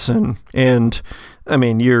Bledson, and, I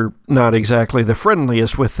mean, you're not exactly the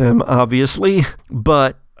friendliest with them, obviously,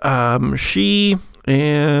 but she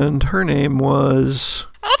and her name was...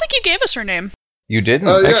 I don't think you gave us her name. You didn't?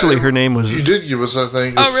 Yeah, Actually, her name was... You did give us that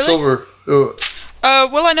thing. Oh, really? Silver.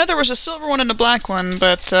 Well, I know there was a silver one and a black one,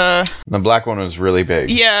 but, The black one was really big.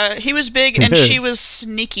 yeah, he was big and she was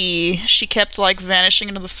sneaky. She kept, like, vanishing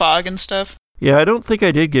into the fog and stuff. Yeah, I don't think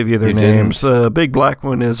I did give you their You names. didn't. The big black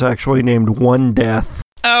one is actually named One Death,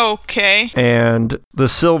 Okay. and the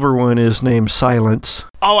silver one is named Silence.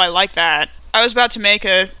 Oh, I like that. I was about to make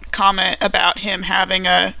a comment about him having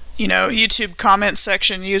a, YouTube comment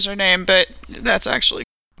section username, but that's actually...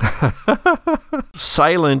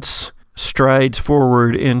 Silence strides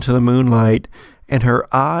forward into the moonlight and her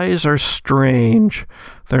eyes are strange.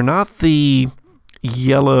 They're not the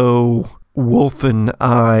yellow wolfen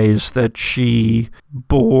eyes that she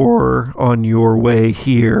bore on your way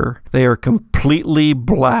here. They are completely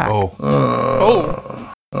black.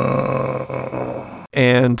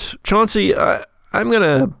 And Chauncey, I'm going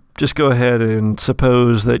to just go ahead and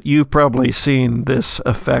suppose that you've probably seen this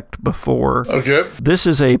effect before. Okay. This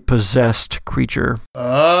is a possessed creature.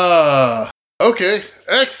 Okay.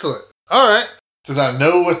 Excellent. All right. Then I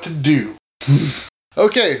know what to do.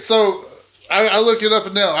 Okay, so I look it up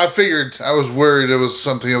and down. I was worried it was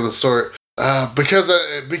something of the sort. Because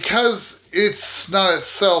it's not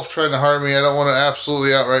itself trying to harm me, I don't want to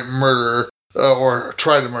absolutely outright murder her, or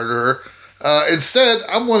try to murder her. Instead,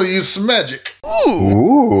 I'm going to use some magic.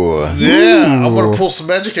 Ooh. Yeah, I'm going to pull some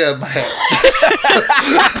magic out of my hat.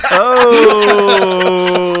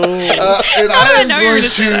 And I am going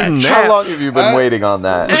to... How long have you been waiting on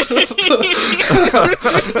that?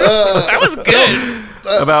 That was good.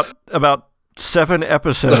 About 7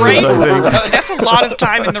 episodes, Right? I think. That's a lot of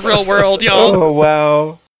time in the real world, y'all. Oh,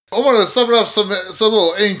 wow. I'm going to summon up some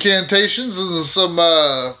little incantations and some,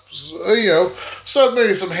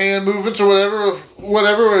 maybe some hand movements or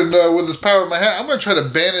whatever. And with this power in my hat, I'm going to try to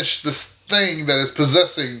banish this thing that is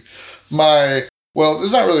possessing my... Well,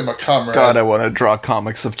 it's not really my comrade. God, I want to draw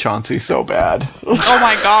comics of Chauncey so bad. Oh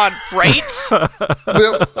my god, right?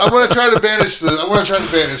 I'm going to try to banish this. I'm going to try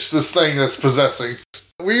to banish this thing that's possessing.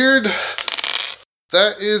 Weird.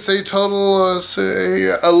 That is a total,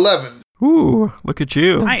 say, 11. Ooh, look at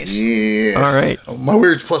you. Nice. Yeah. All right. My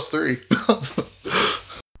weird's +3.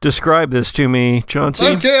 Describe this to me, Chauncey.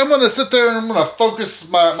 Okay, I'm going to sit there and I'm going to focus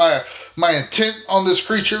my intent on this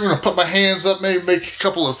creature. I'm going to put my hands up, maybe make a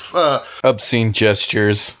couple of... obscene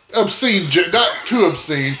gestures. Obscene, not too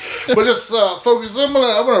obscene, but just focus. I'm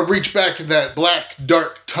gonna reach back in that black,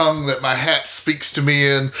 dark tongue that my hat speaks to me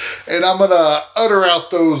in, and I'm gonna utter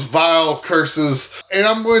out those vile curses, and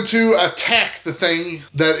I'm going to attack the thing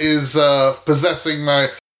that is possessing my...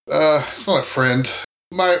 it's not a friend.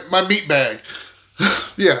 My meat bag.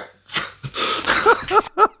 Yeah.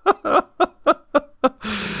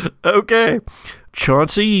 Okay.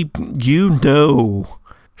 Chauncey, you know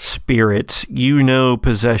spirits, you know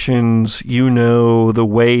possessions, you know the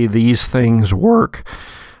way these things work.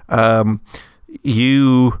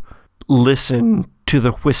 You listen to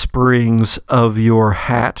the whisperings of your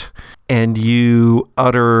hat, and you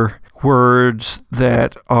utter words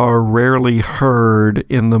that are rarely heard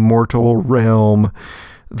in the mortal realm.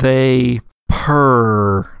 They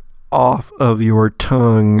purr off of your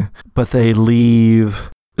tongue, but they leave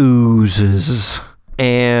oozes.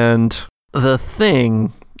 And the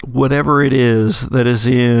thing, whatever it is that is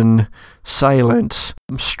in silence,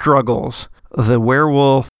 struggles. The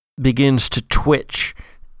werewolf begins to twitch,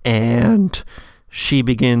 and she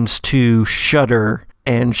begins to shudder,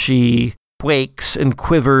 and she quakes and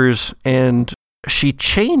quivers, and she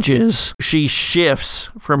changes. She shifts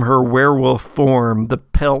from her werewolf form, the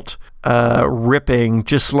pelt ripping,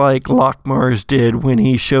 just like Lockmars did when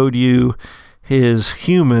he showed you his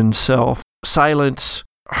human self. Silence,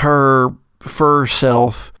 her fur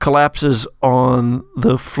self, collapses on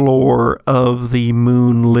the floor of the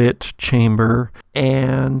moonlit chamber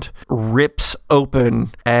and rips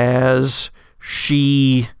open as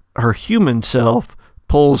her human self,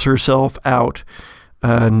 pulls herself out,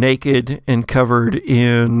 naked and covered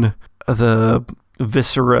in the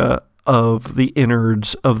viscera of the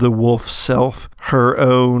innards of the wolf self, her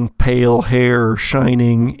own pale hair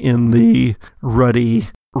shining in the ruddy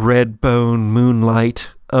red bone moonlight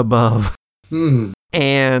above.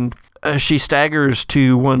 And she staggers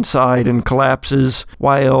to one side and collapses,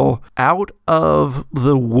 while out of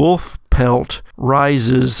the wolf pelt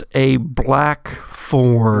rises a black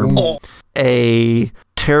form, a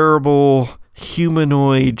terrible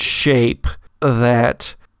humanoid shape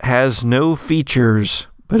that has no features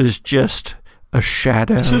but is just a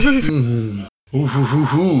shadow.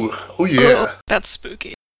 Oh yeah. That's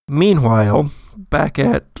spooky. Meanwhile, back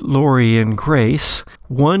at Lori and Grace,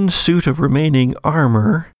 one suit of remaining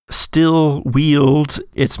armor still wields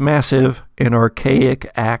its massive and archaic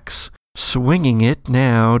axe, swinging it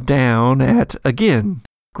now down at, again,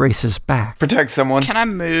 Grace's back. Protect someone. Can I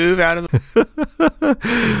move out of the...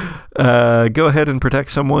 Go ahead and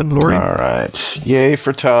protect someone, Lori. All right. Yay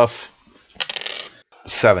for tough.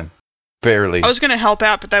 7. Barely. I was going to help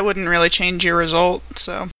out, but that wouldn't really change your result,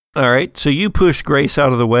 so... All right, so you push Grace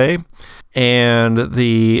out of the way, and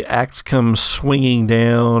the axe comes swinging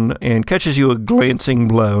down and catches you a glancing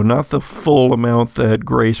blow. Not the full amount that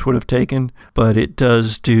Grace would have taken, but it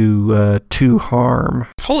does do 2 harm.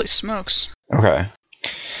 Holy smokes. Okay.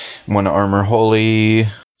 1 armor holy,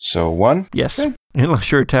 so 1. Yes. Okay.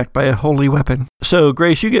 Unless you're attacked by a holy weapon. So,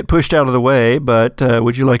 Grace, you get pushed out of the way, but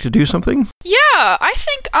would you like to do something? Yeah, I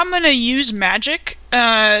think I'm gonna use magic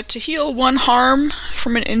to heal 1 harm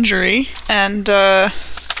from an injury, and I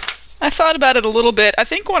thought about it a little bit. I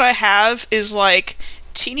think what I have is like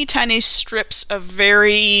teeny tiny strips of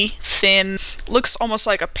very thin, looks almost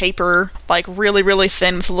like a paper, like really, really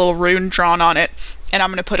thin with a little rune drawn on it, and I'm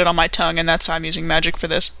gonna put it on my tongue, and that's how I'm using magic for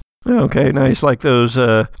this. Okay, nice. Like those,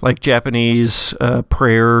 like Japanese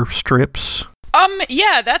prayer strips.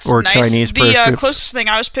 Yeah, that's or nice. Chinese prayer The strips. closest thing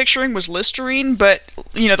I was picturing was Listerine, but,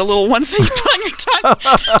 you know, the little ones that you put on your tongue.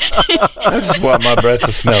 I just want my breath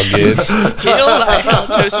to smell good. Heal thy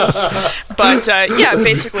halitosis. But, yeah,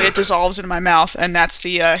 basically it dissolves in my mouth, and that's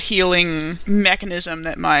the healing mechanism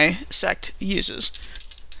that my sect uses.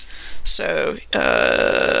 So,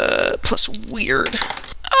 plus weird.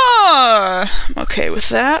 I'm okay with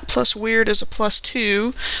that. Plus weird is a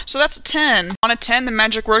 +2. So that's a 10. On a 10, the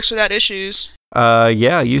magic works without issues.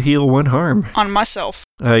 Yeah, you heal 1 harm. On myself.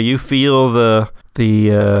 You feel the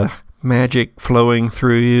magic flowing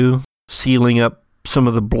through you, sealing up some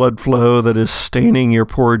of the blood flow that is staining your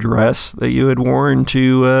poor dress that you had worn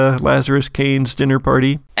to Lazarus Kane's dinner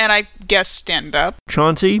party. And I guess stand up.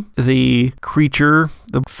 Chauncey, the creature,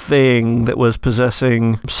 the thing that was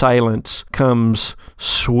possessing Silence, comes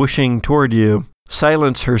swooshing toward you.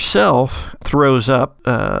 Silence herself throws up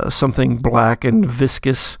something black and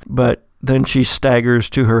viscous, but then she staggers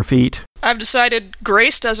to her feet. I've decided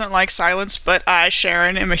Grace doesn't like silence, but I,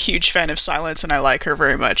 Sharon, am a huge fan of silence, and I like her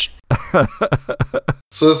very much.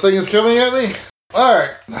 So this thing is coming at me?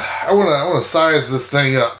 Alright. I wanna size this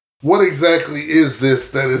thing up. What exactly is this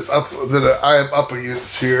that I am up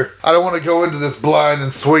against here? I don't want to go into this blind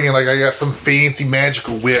and swinging like I got some fancy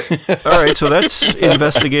magical whip. All right, so let's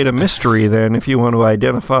investigate a mystery then, if you want to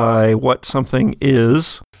identify what something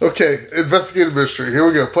is. Okay, investigate a mystery. Here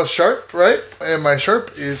we go. Plus sharp, right? And my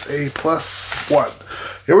sharp is a +1.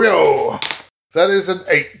 Here we go. That is an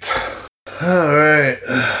 8. All right.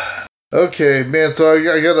 Okay, man. So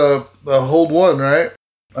I got a hold 1, right?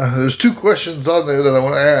 There's 2 questions on there that I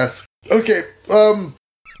want to ask. Okay.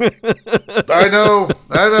 I know.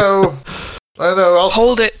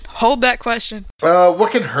 Hold it. Hold that question.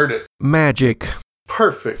 What can hurt it? Magic.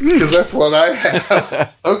 Perfect, because that's what I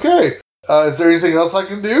have. Okay. Is there anything else I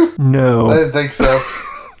can do? No. I didn't think so.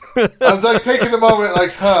 I'm like taking a moment,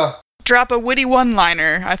 like, Drop a witty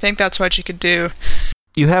one-liner. I think that's what you could do.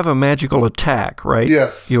 You have a magical attack, right?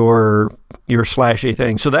 Yes. Your slashy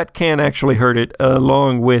thing. So that can actually hurt it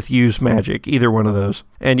along with use magic, either one of those.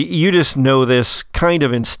 And you just know this kind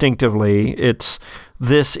of instinctively.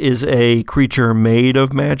 This is a creature made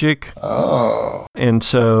of magic. Oh. And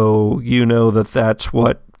so you know that that's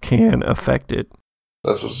what can affect it.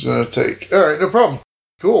 That's what it's going to take. All right, no problem.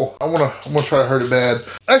 Cool. I'm gonna try to hurt it bad.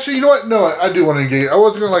 Actually, you know what? No, I do want to engage. I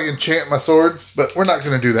wasn't gonna enchant my sword, but we're not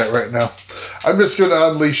gonna do that right now. I'm just gonna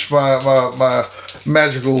unleash my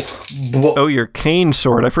magical. Oh, your cane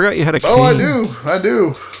sword! I forgot you had a cane. Oh, I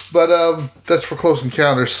do. But that's for close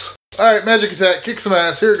encounters. All right, magic attack. Kick some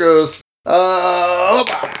ass. Here it goes.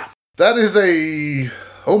 That is a.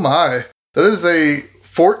 Oh my. That is a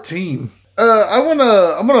 14. I'm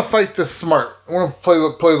gonna fight this smart. I want to play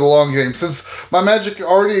the long game. Since my magic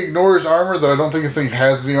already ignores armor, though I don't think this thing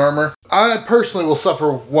has any armor, I personally will suffer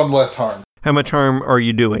 1 less harm. How much harm are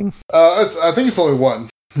you doing? I think it's only 1.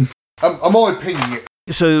 I'm only pinging it.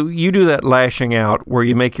 So you do that lashing out where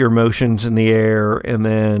you make your motions in the air and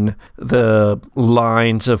then the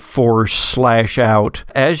lines of force slash out.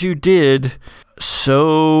 As you did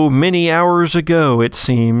so many hours ago, it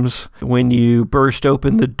seems, when you burst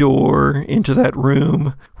open the door into that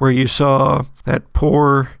room where you saw that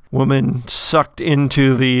poor woman sucked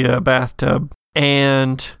into the bathtub.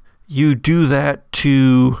 And you do that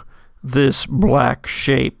to this black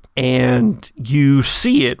shape. And you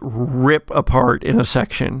see it rip apart in a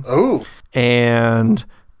section. Oh. And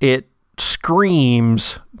it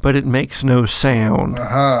screams, but it makes no sound.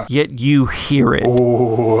 Uh-huh. Yet you hear it.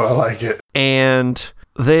 Oh, I like it. And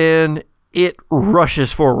then it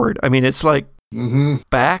rushes forward. I mean, it's like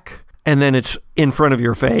back, and then it's in front of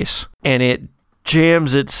your face. And it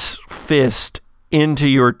jams its fist into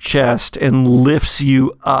your chest and lifts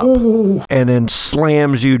you up. Ooh. And then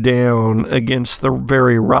slams you down against the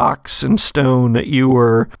very rocks and stone that you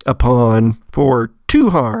were upon for 2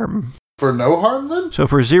 harm. For no harm, then? So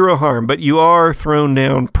for 0 harm, but you are thrown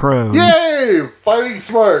down prone. Yay! Fighting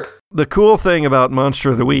smart. The cool thing about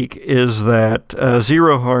Monster of the Week is that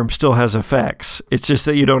 0 harm still has effects. It's just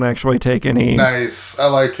that you don't actually take any. Nice. I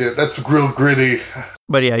like it. That's real gritty.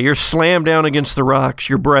 But yeah, you're slammed down against the rocks.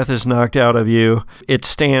 Your breath is knocked out of you. It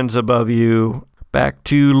stands above you. Back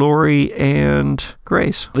to Lori and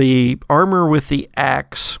Grace. The armor with the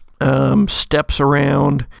axe steps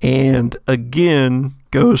around and again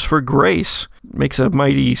goes for Grace. Makes a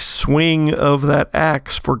mighty swing of that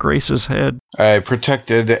axe for Grace's head. I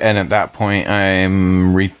protected, and at that point,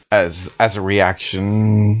 I'm as a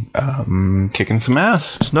reaction, kicking some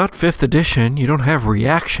ass. It's not 5th edition. You don't have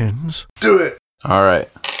reactions. Do it. All right.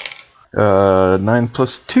 9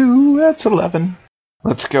 plus 2, that's 11.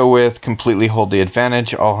 Let's go with completely hold the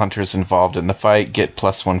advantage. All hunters involved in the fight get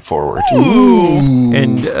 +1 forward. Ooh.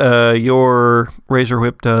 And your Razor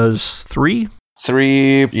Whip does 3?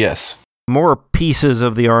 3, yes. More pieces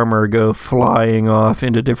of the armor go flying off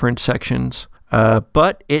into different sections.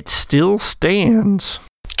 But it still stands.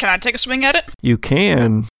 Can I take a swing at it? You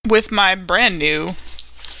can. With my brand new...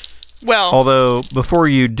 Well... Although, before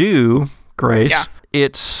you do, Grace, yeah.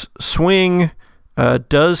 its swing...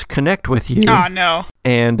 does connect with you. Ah, no.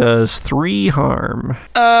 And does 3 harm.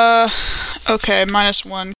 Okay,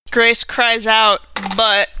 -1. Grace cries out,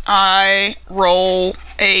 but I roll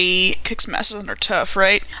a... Kicks masses under tough,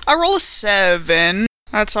 right? I roll a 7.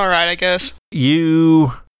 That's alright, I guess.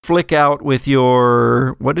 You flick out with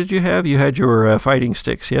your... What did you have? You had your fighting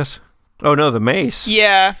sticks, yes? Oh, no, the mace.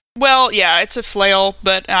 Yeah. Well, yeah, it's a flail,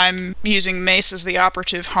 but I'm using mace as the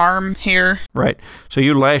operative harm here. Right. So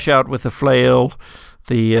you lash out with the flail.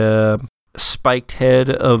 The spiked head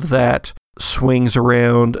of that swings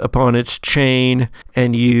around upon its chain,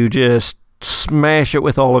 and you just smash it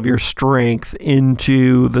with all of your strength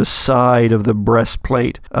into the side of the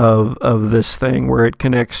breastplate of this thing where it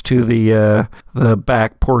connects to the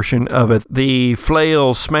back portion of it. The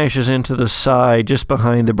flail smashes into the side just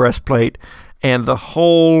behind the breastplate, and the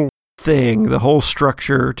whole thing, the whole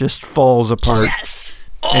structure just falls apart. Yes!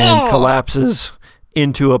 And collapses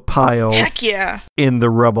into a pile. Heck yeah! In the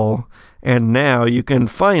rubble. And now you can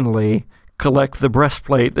finally collect the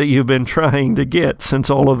breastplate that you've been trying to get since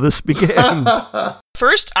all of this began.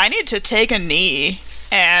 First, I need to take a knee,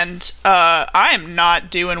 and I am not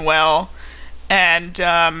doing well. And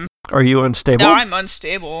Are you unstable? No, I'm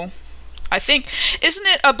unstable. I think, isn't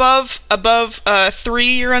it above 3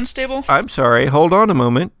 you're unstable? I'm sorry, hold on a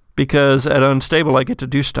moment, because at unstable I get to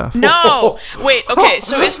do stuff. No! Wait, okay,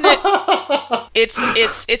 so isn't it...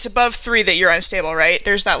 It's above 3 that you're unstable, right?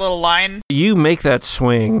 There's that little line. You make that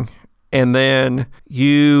swing, and then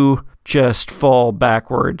you just fall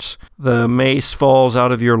backwards. The mace falls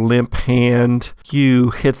out of your limp hand. You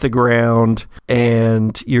hit the ground,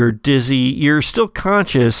 and you're dizzy. You're still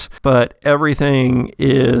conscious, but everything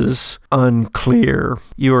is unclear.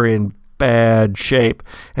 You are in bad shape.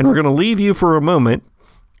 And we're going to leave you for a moment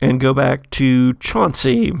and go back to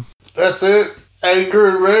Chauncey. That's it. Anger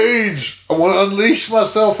and rage. I want to unleash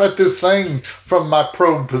myself at this thing from my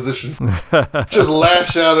prone position. Just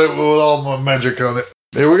lash at it with all my magic on it.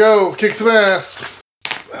 Here we go. Kick some ass.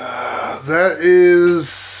 That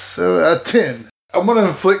is a 10. I'm going to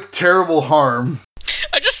inflict terrible harm.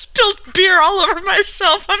 I just spilled beer all over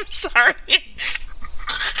myself. I'm sorry.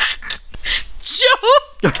 Joe,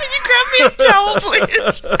 can you grab me a towel,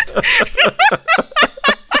 please?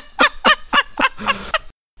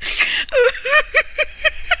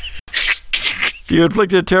 You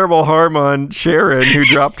inflicted terrible harm on Sharon, who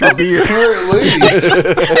dropped her beer. Apparently. I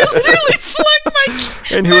literally flung my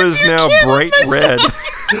and who is now bright red.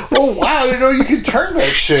 Oh, wow. I didn't know you could turn that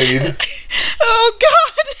shade. Oh,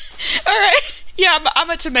 God. All right. Yeah, I'm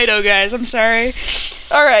a tomato, guys. I'm sorry.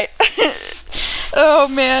 All right. Oh,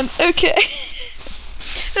 man. Okay.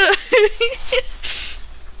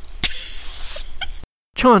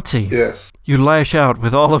 Chauncey. Yes. You lash out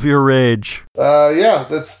with all of your rage. Yeah,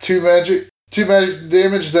 that's 2 magic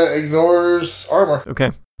damage that ignores armor.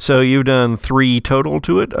 Okay. So you've done 3 total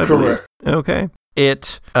to it, I believe? Correct. Okay.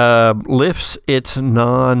 It lifts its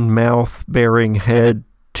non-mouth bearing head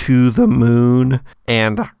to the moon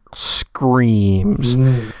and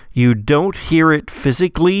screams. You don't hear it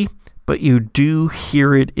physically, but you do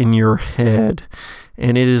hear it in your head.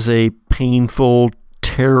 And it is a painful,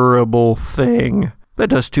 terrible thing that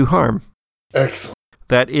does 2 harm. Excellent.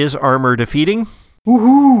 That is armor defeating.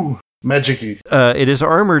 Woohoo! Magic-y. It is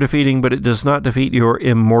armor defeating, but it does not defeat your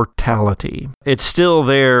immortality. It's still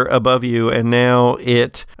there above you, and now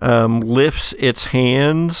it lifts its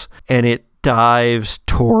hands, and it dives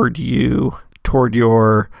toward you, toward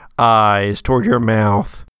your eyes, toward your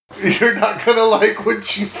mouth. You're not gonna like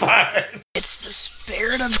what you find. It's the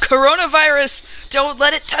spirit of coronavirus. Don't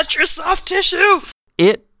let it touch your soft tissue.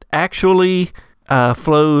 It actually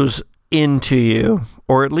flows into you,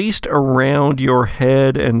 or at least around your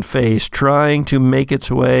head and face, trying to make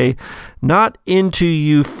its way not into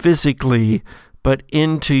you physically, but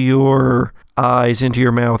into your eyes, into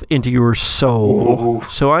your mouth, into your soul. Ooh.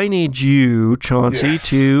 So I need you, Chauncey,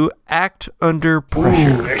 to act under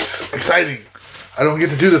pressure. Ooh, exciting. I don't get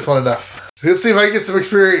to do this one enough. Let's see if I can get some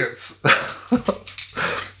experience.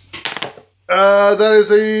 That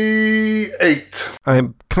is a 8.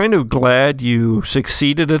 I'm kind of glad you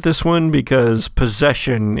succeeded at this one because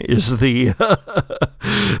possession is the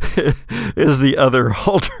is the other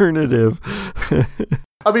alternative.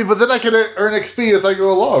 I mean, but then I can earn XP as I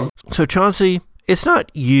go along. So Chauncey, it's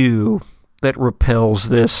not you that repels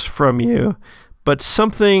this from you, but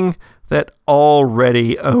something that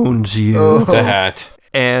already owns you. Oh. The hat.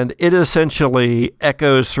 And it essentially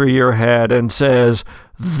echoes through your head and says,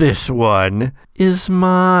 "This one is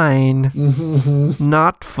mine.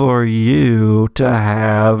 Not for you to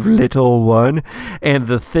have, little one." And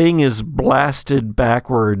the thing is blasted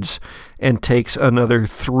backwards and takes another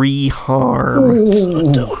 3 harm. So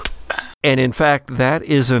dope. And in fact, that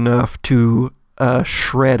is enough to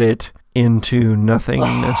shred it into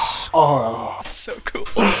nothingness. Oh, That's so cool.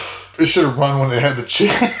 it should have run when it had the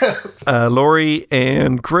chance. Lori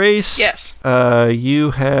and Grace. Yes.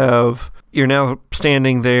 You're now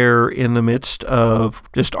standing there in the midst of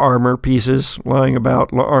just armor pieces lying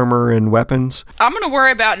about, armor and weapons. I'm going to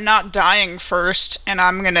worry about not dying first, and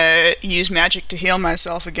I'm going to use magic to heal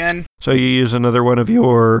myself again. So you use another one of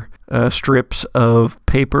your strips of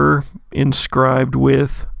paper inscribed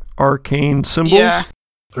with arcane symbols. Yeah.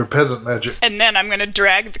 They're peasant magic. And then I'm going to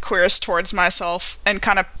drag the cuirass towards myself and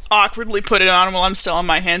kind of awkwardly put it on while I'm still on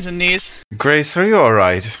my hands and knees. Grace, are you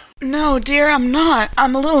alright? No, dear, I'm not.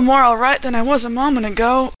 I'm a little more alright than I was a moment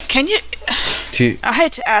ago. Can you... I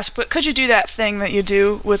hate to ask, but could you do that thing that you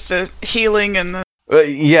do with the healing and the...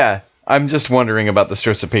 Yeah, I'm just wondering about the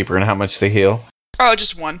strips of paper and how much they heal. Oh,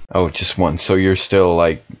 just one. Oh, just one. So you're still,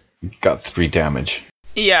 got 3 damage.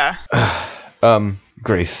 Yeah.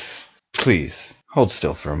 Grace, please, hold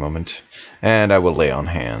still for a moment, and I will lay on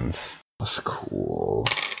hands. That's cool.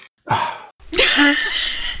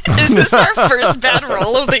 Is this our first bad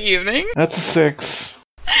roll of the evening? That's a 6.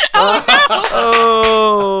 Oh, no!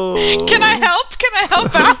 Oh! Can I help? Can I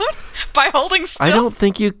help out? By holding still? I don't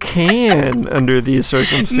think you can under these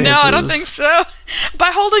circumstances. No, I don't think so. By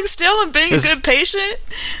holding still and being a good patient?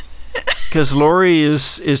 Because Lori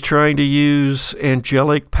is trying to use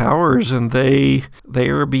angelic powers, and they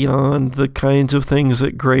are beyond the kinds of things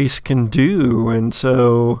that Grace can do, and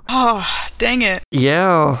so... Oh, dang it.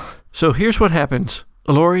 Yeah. So here's what happens.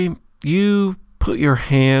 Lori, you put your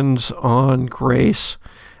hands on Grace,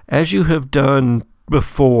 as you have done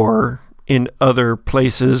before in other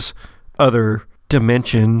places, other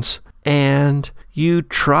dimensions, and you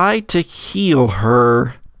try to heal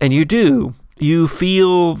her, and you do. You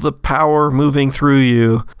feel the power moving through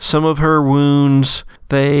you. Some of her wounds,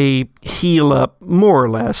 they heal up more or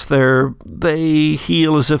less. They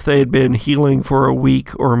heal as if they had been healing for a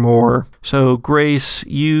week or more. So, Grace,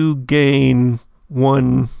 you gain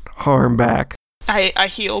 1 harm back. I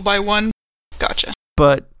heal by 1. Gotcha.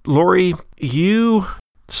 But, Lori, you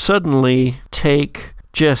suddenly take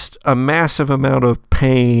just a massive amount of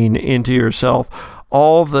pain into yourself.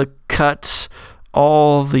 All the cuts,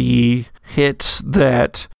 all the hits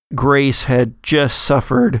that Grace had just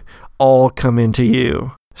suffered all come into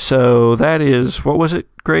you. So that is, what was it,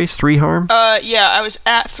 Grace? 3 harm? Yeah, I was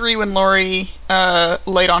at 3 when Lori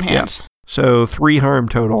laid on hands. Yeah. So 3 harm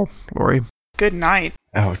total, Lori. Good night.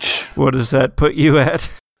 Ouch. What does that put you at?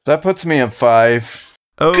 That puts me at 5.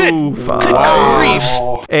 Oh, Good 5.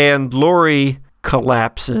 grief. And Lori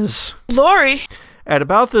collapses. Lori! At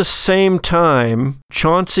about the same time,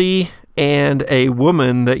 Chauncey and a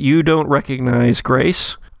woman that you don't recognize,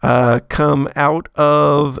 Grace, come out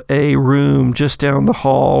of a room just down the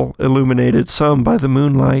hall, illuminated some by the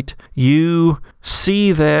moonlight. You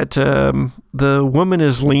see that the woman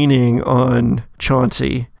is leaning on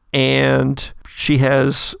Chauncey, and she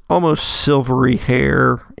has almost silvery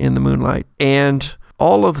hair in the moonlight. And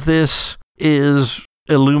all of this is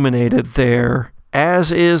illuminated there,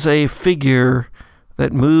 as is a figure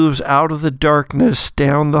that moves out of the darkness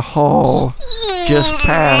down the hall just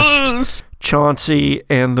past Chauncey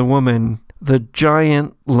and the woman, the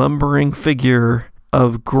giant lumbering figure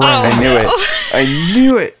of Grant. I knew it. I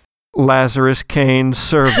knew it. Lazarus Kane's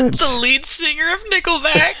servant. The lead singer of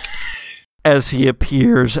Nickelback. As he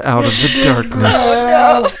appears out of the darkness.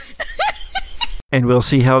 Oh, no. And we'll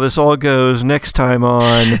see how this all goes next time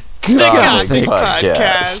on The Gothic Gothic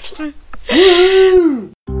Podcast.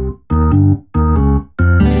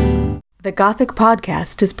 The Gothic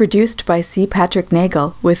Podcast is produced by C. Patrick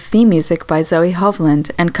Nagel, with theme music by Zoe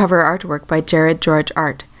Hovland and cover artwork by Jared George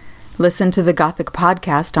Art. Listen to The Gothic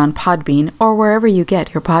Podcast on Podbean or wherever you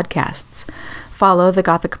get your podcasts. Follow The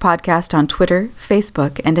Gothic Podcast on Twitter,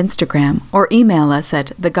 Facebook, and Instagram, or email us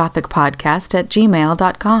at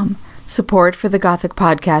thegothicpodcast@gmail.com. Support for The Gothic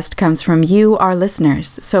Podcast comes from you, our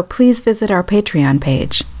listeners, so please visit our Patreon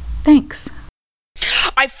page. Thanks.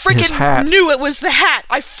 I freaking knew it was the hat.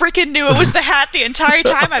 I freaking knew it was the hat the entire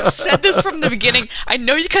time. I've said this from the beginning. I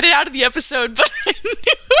know you cut it out of the episode, but I knew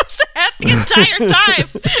it was the hat the entire time.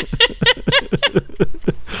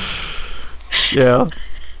 Yeah.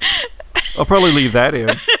 I'll probably leave that in.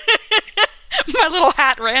 My little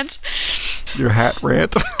hat rant. Your hat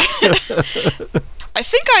rant. I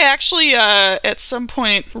think I actually, at some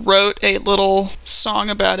point, wrote a little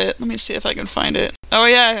song about it. Let me see if I can find it. Oh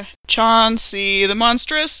yeah, Chauncey the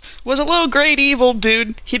Monstrous was a low-grade evil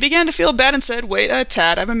dude. He began to feel bad and said, "Wait a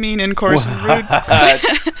tad, I'm a mean and coarse and rude.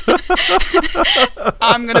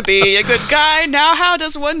 I'm gonna be a good guy. Now how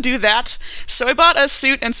does one do that?" So I bought a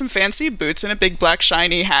suit and some fancy boots and a big black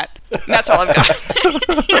shiny hat. And that's all I've got.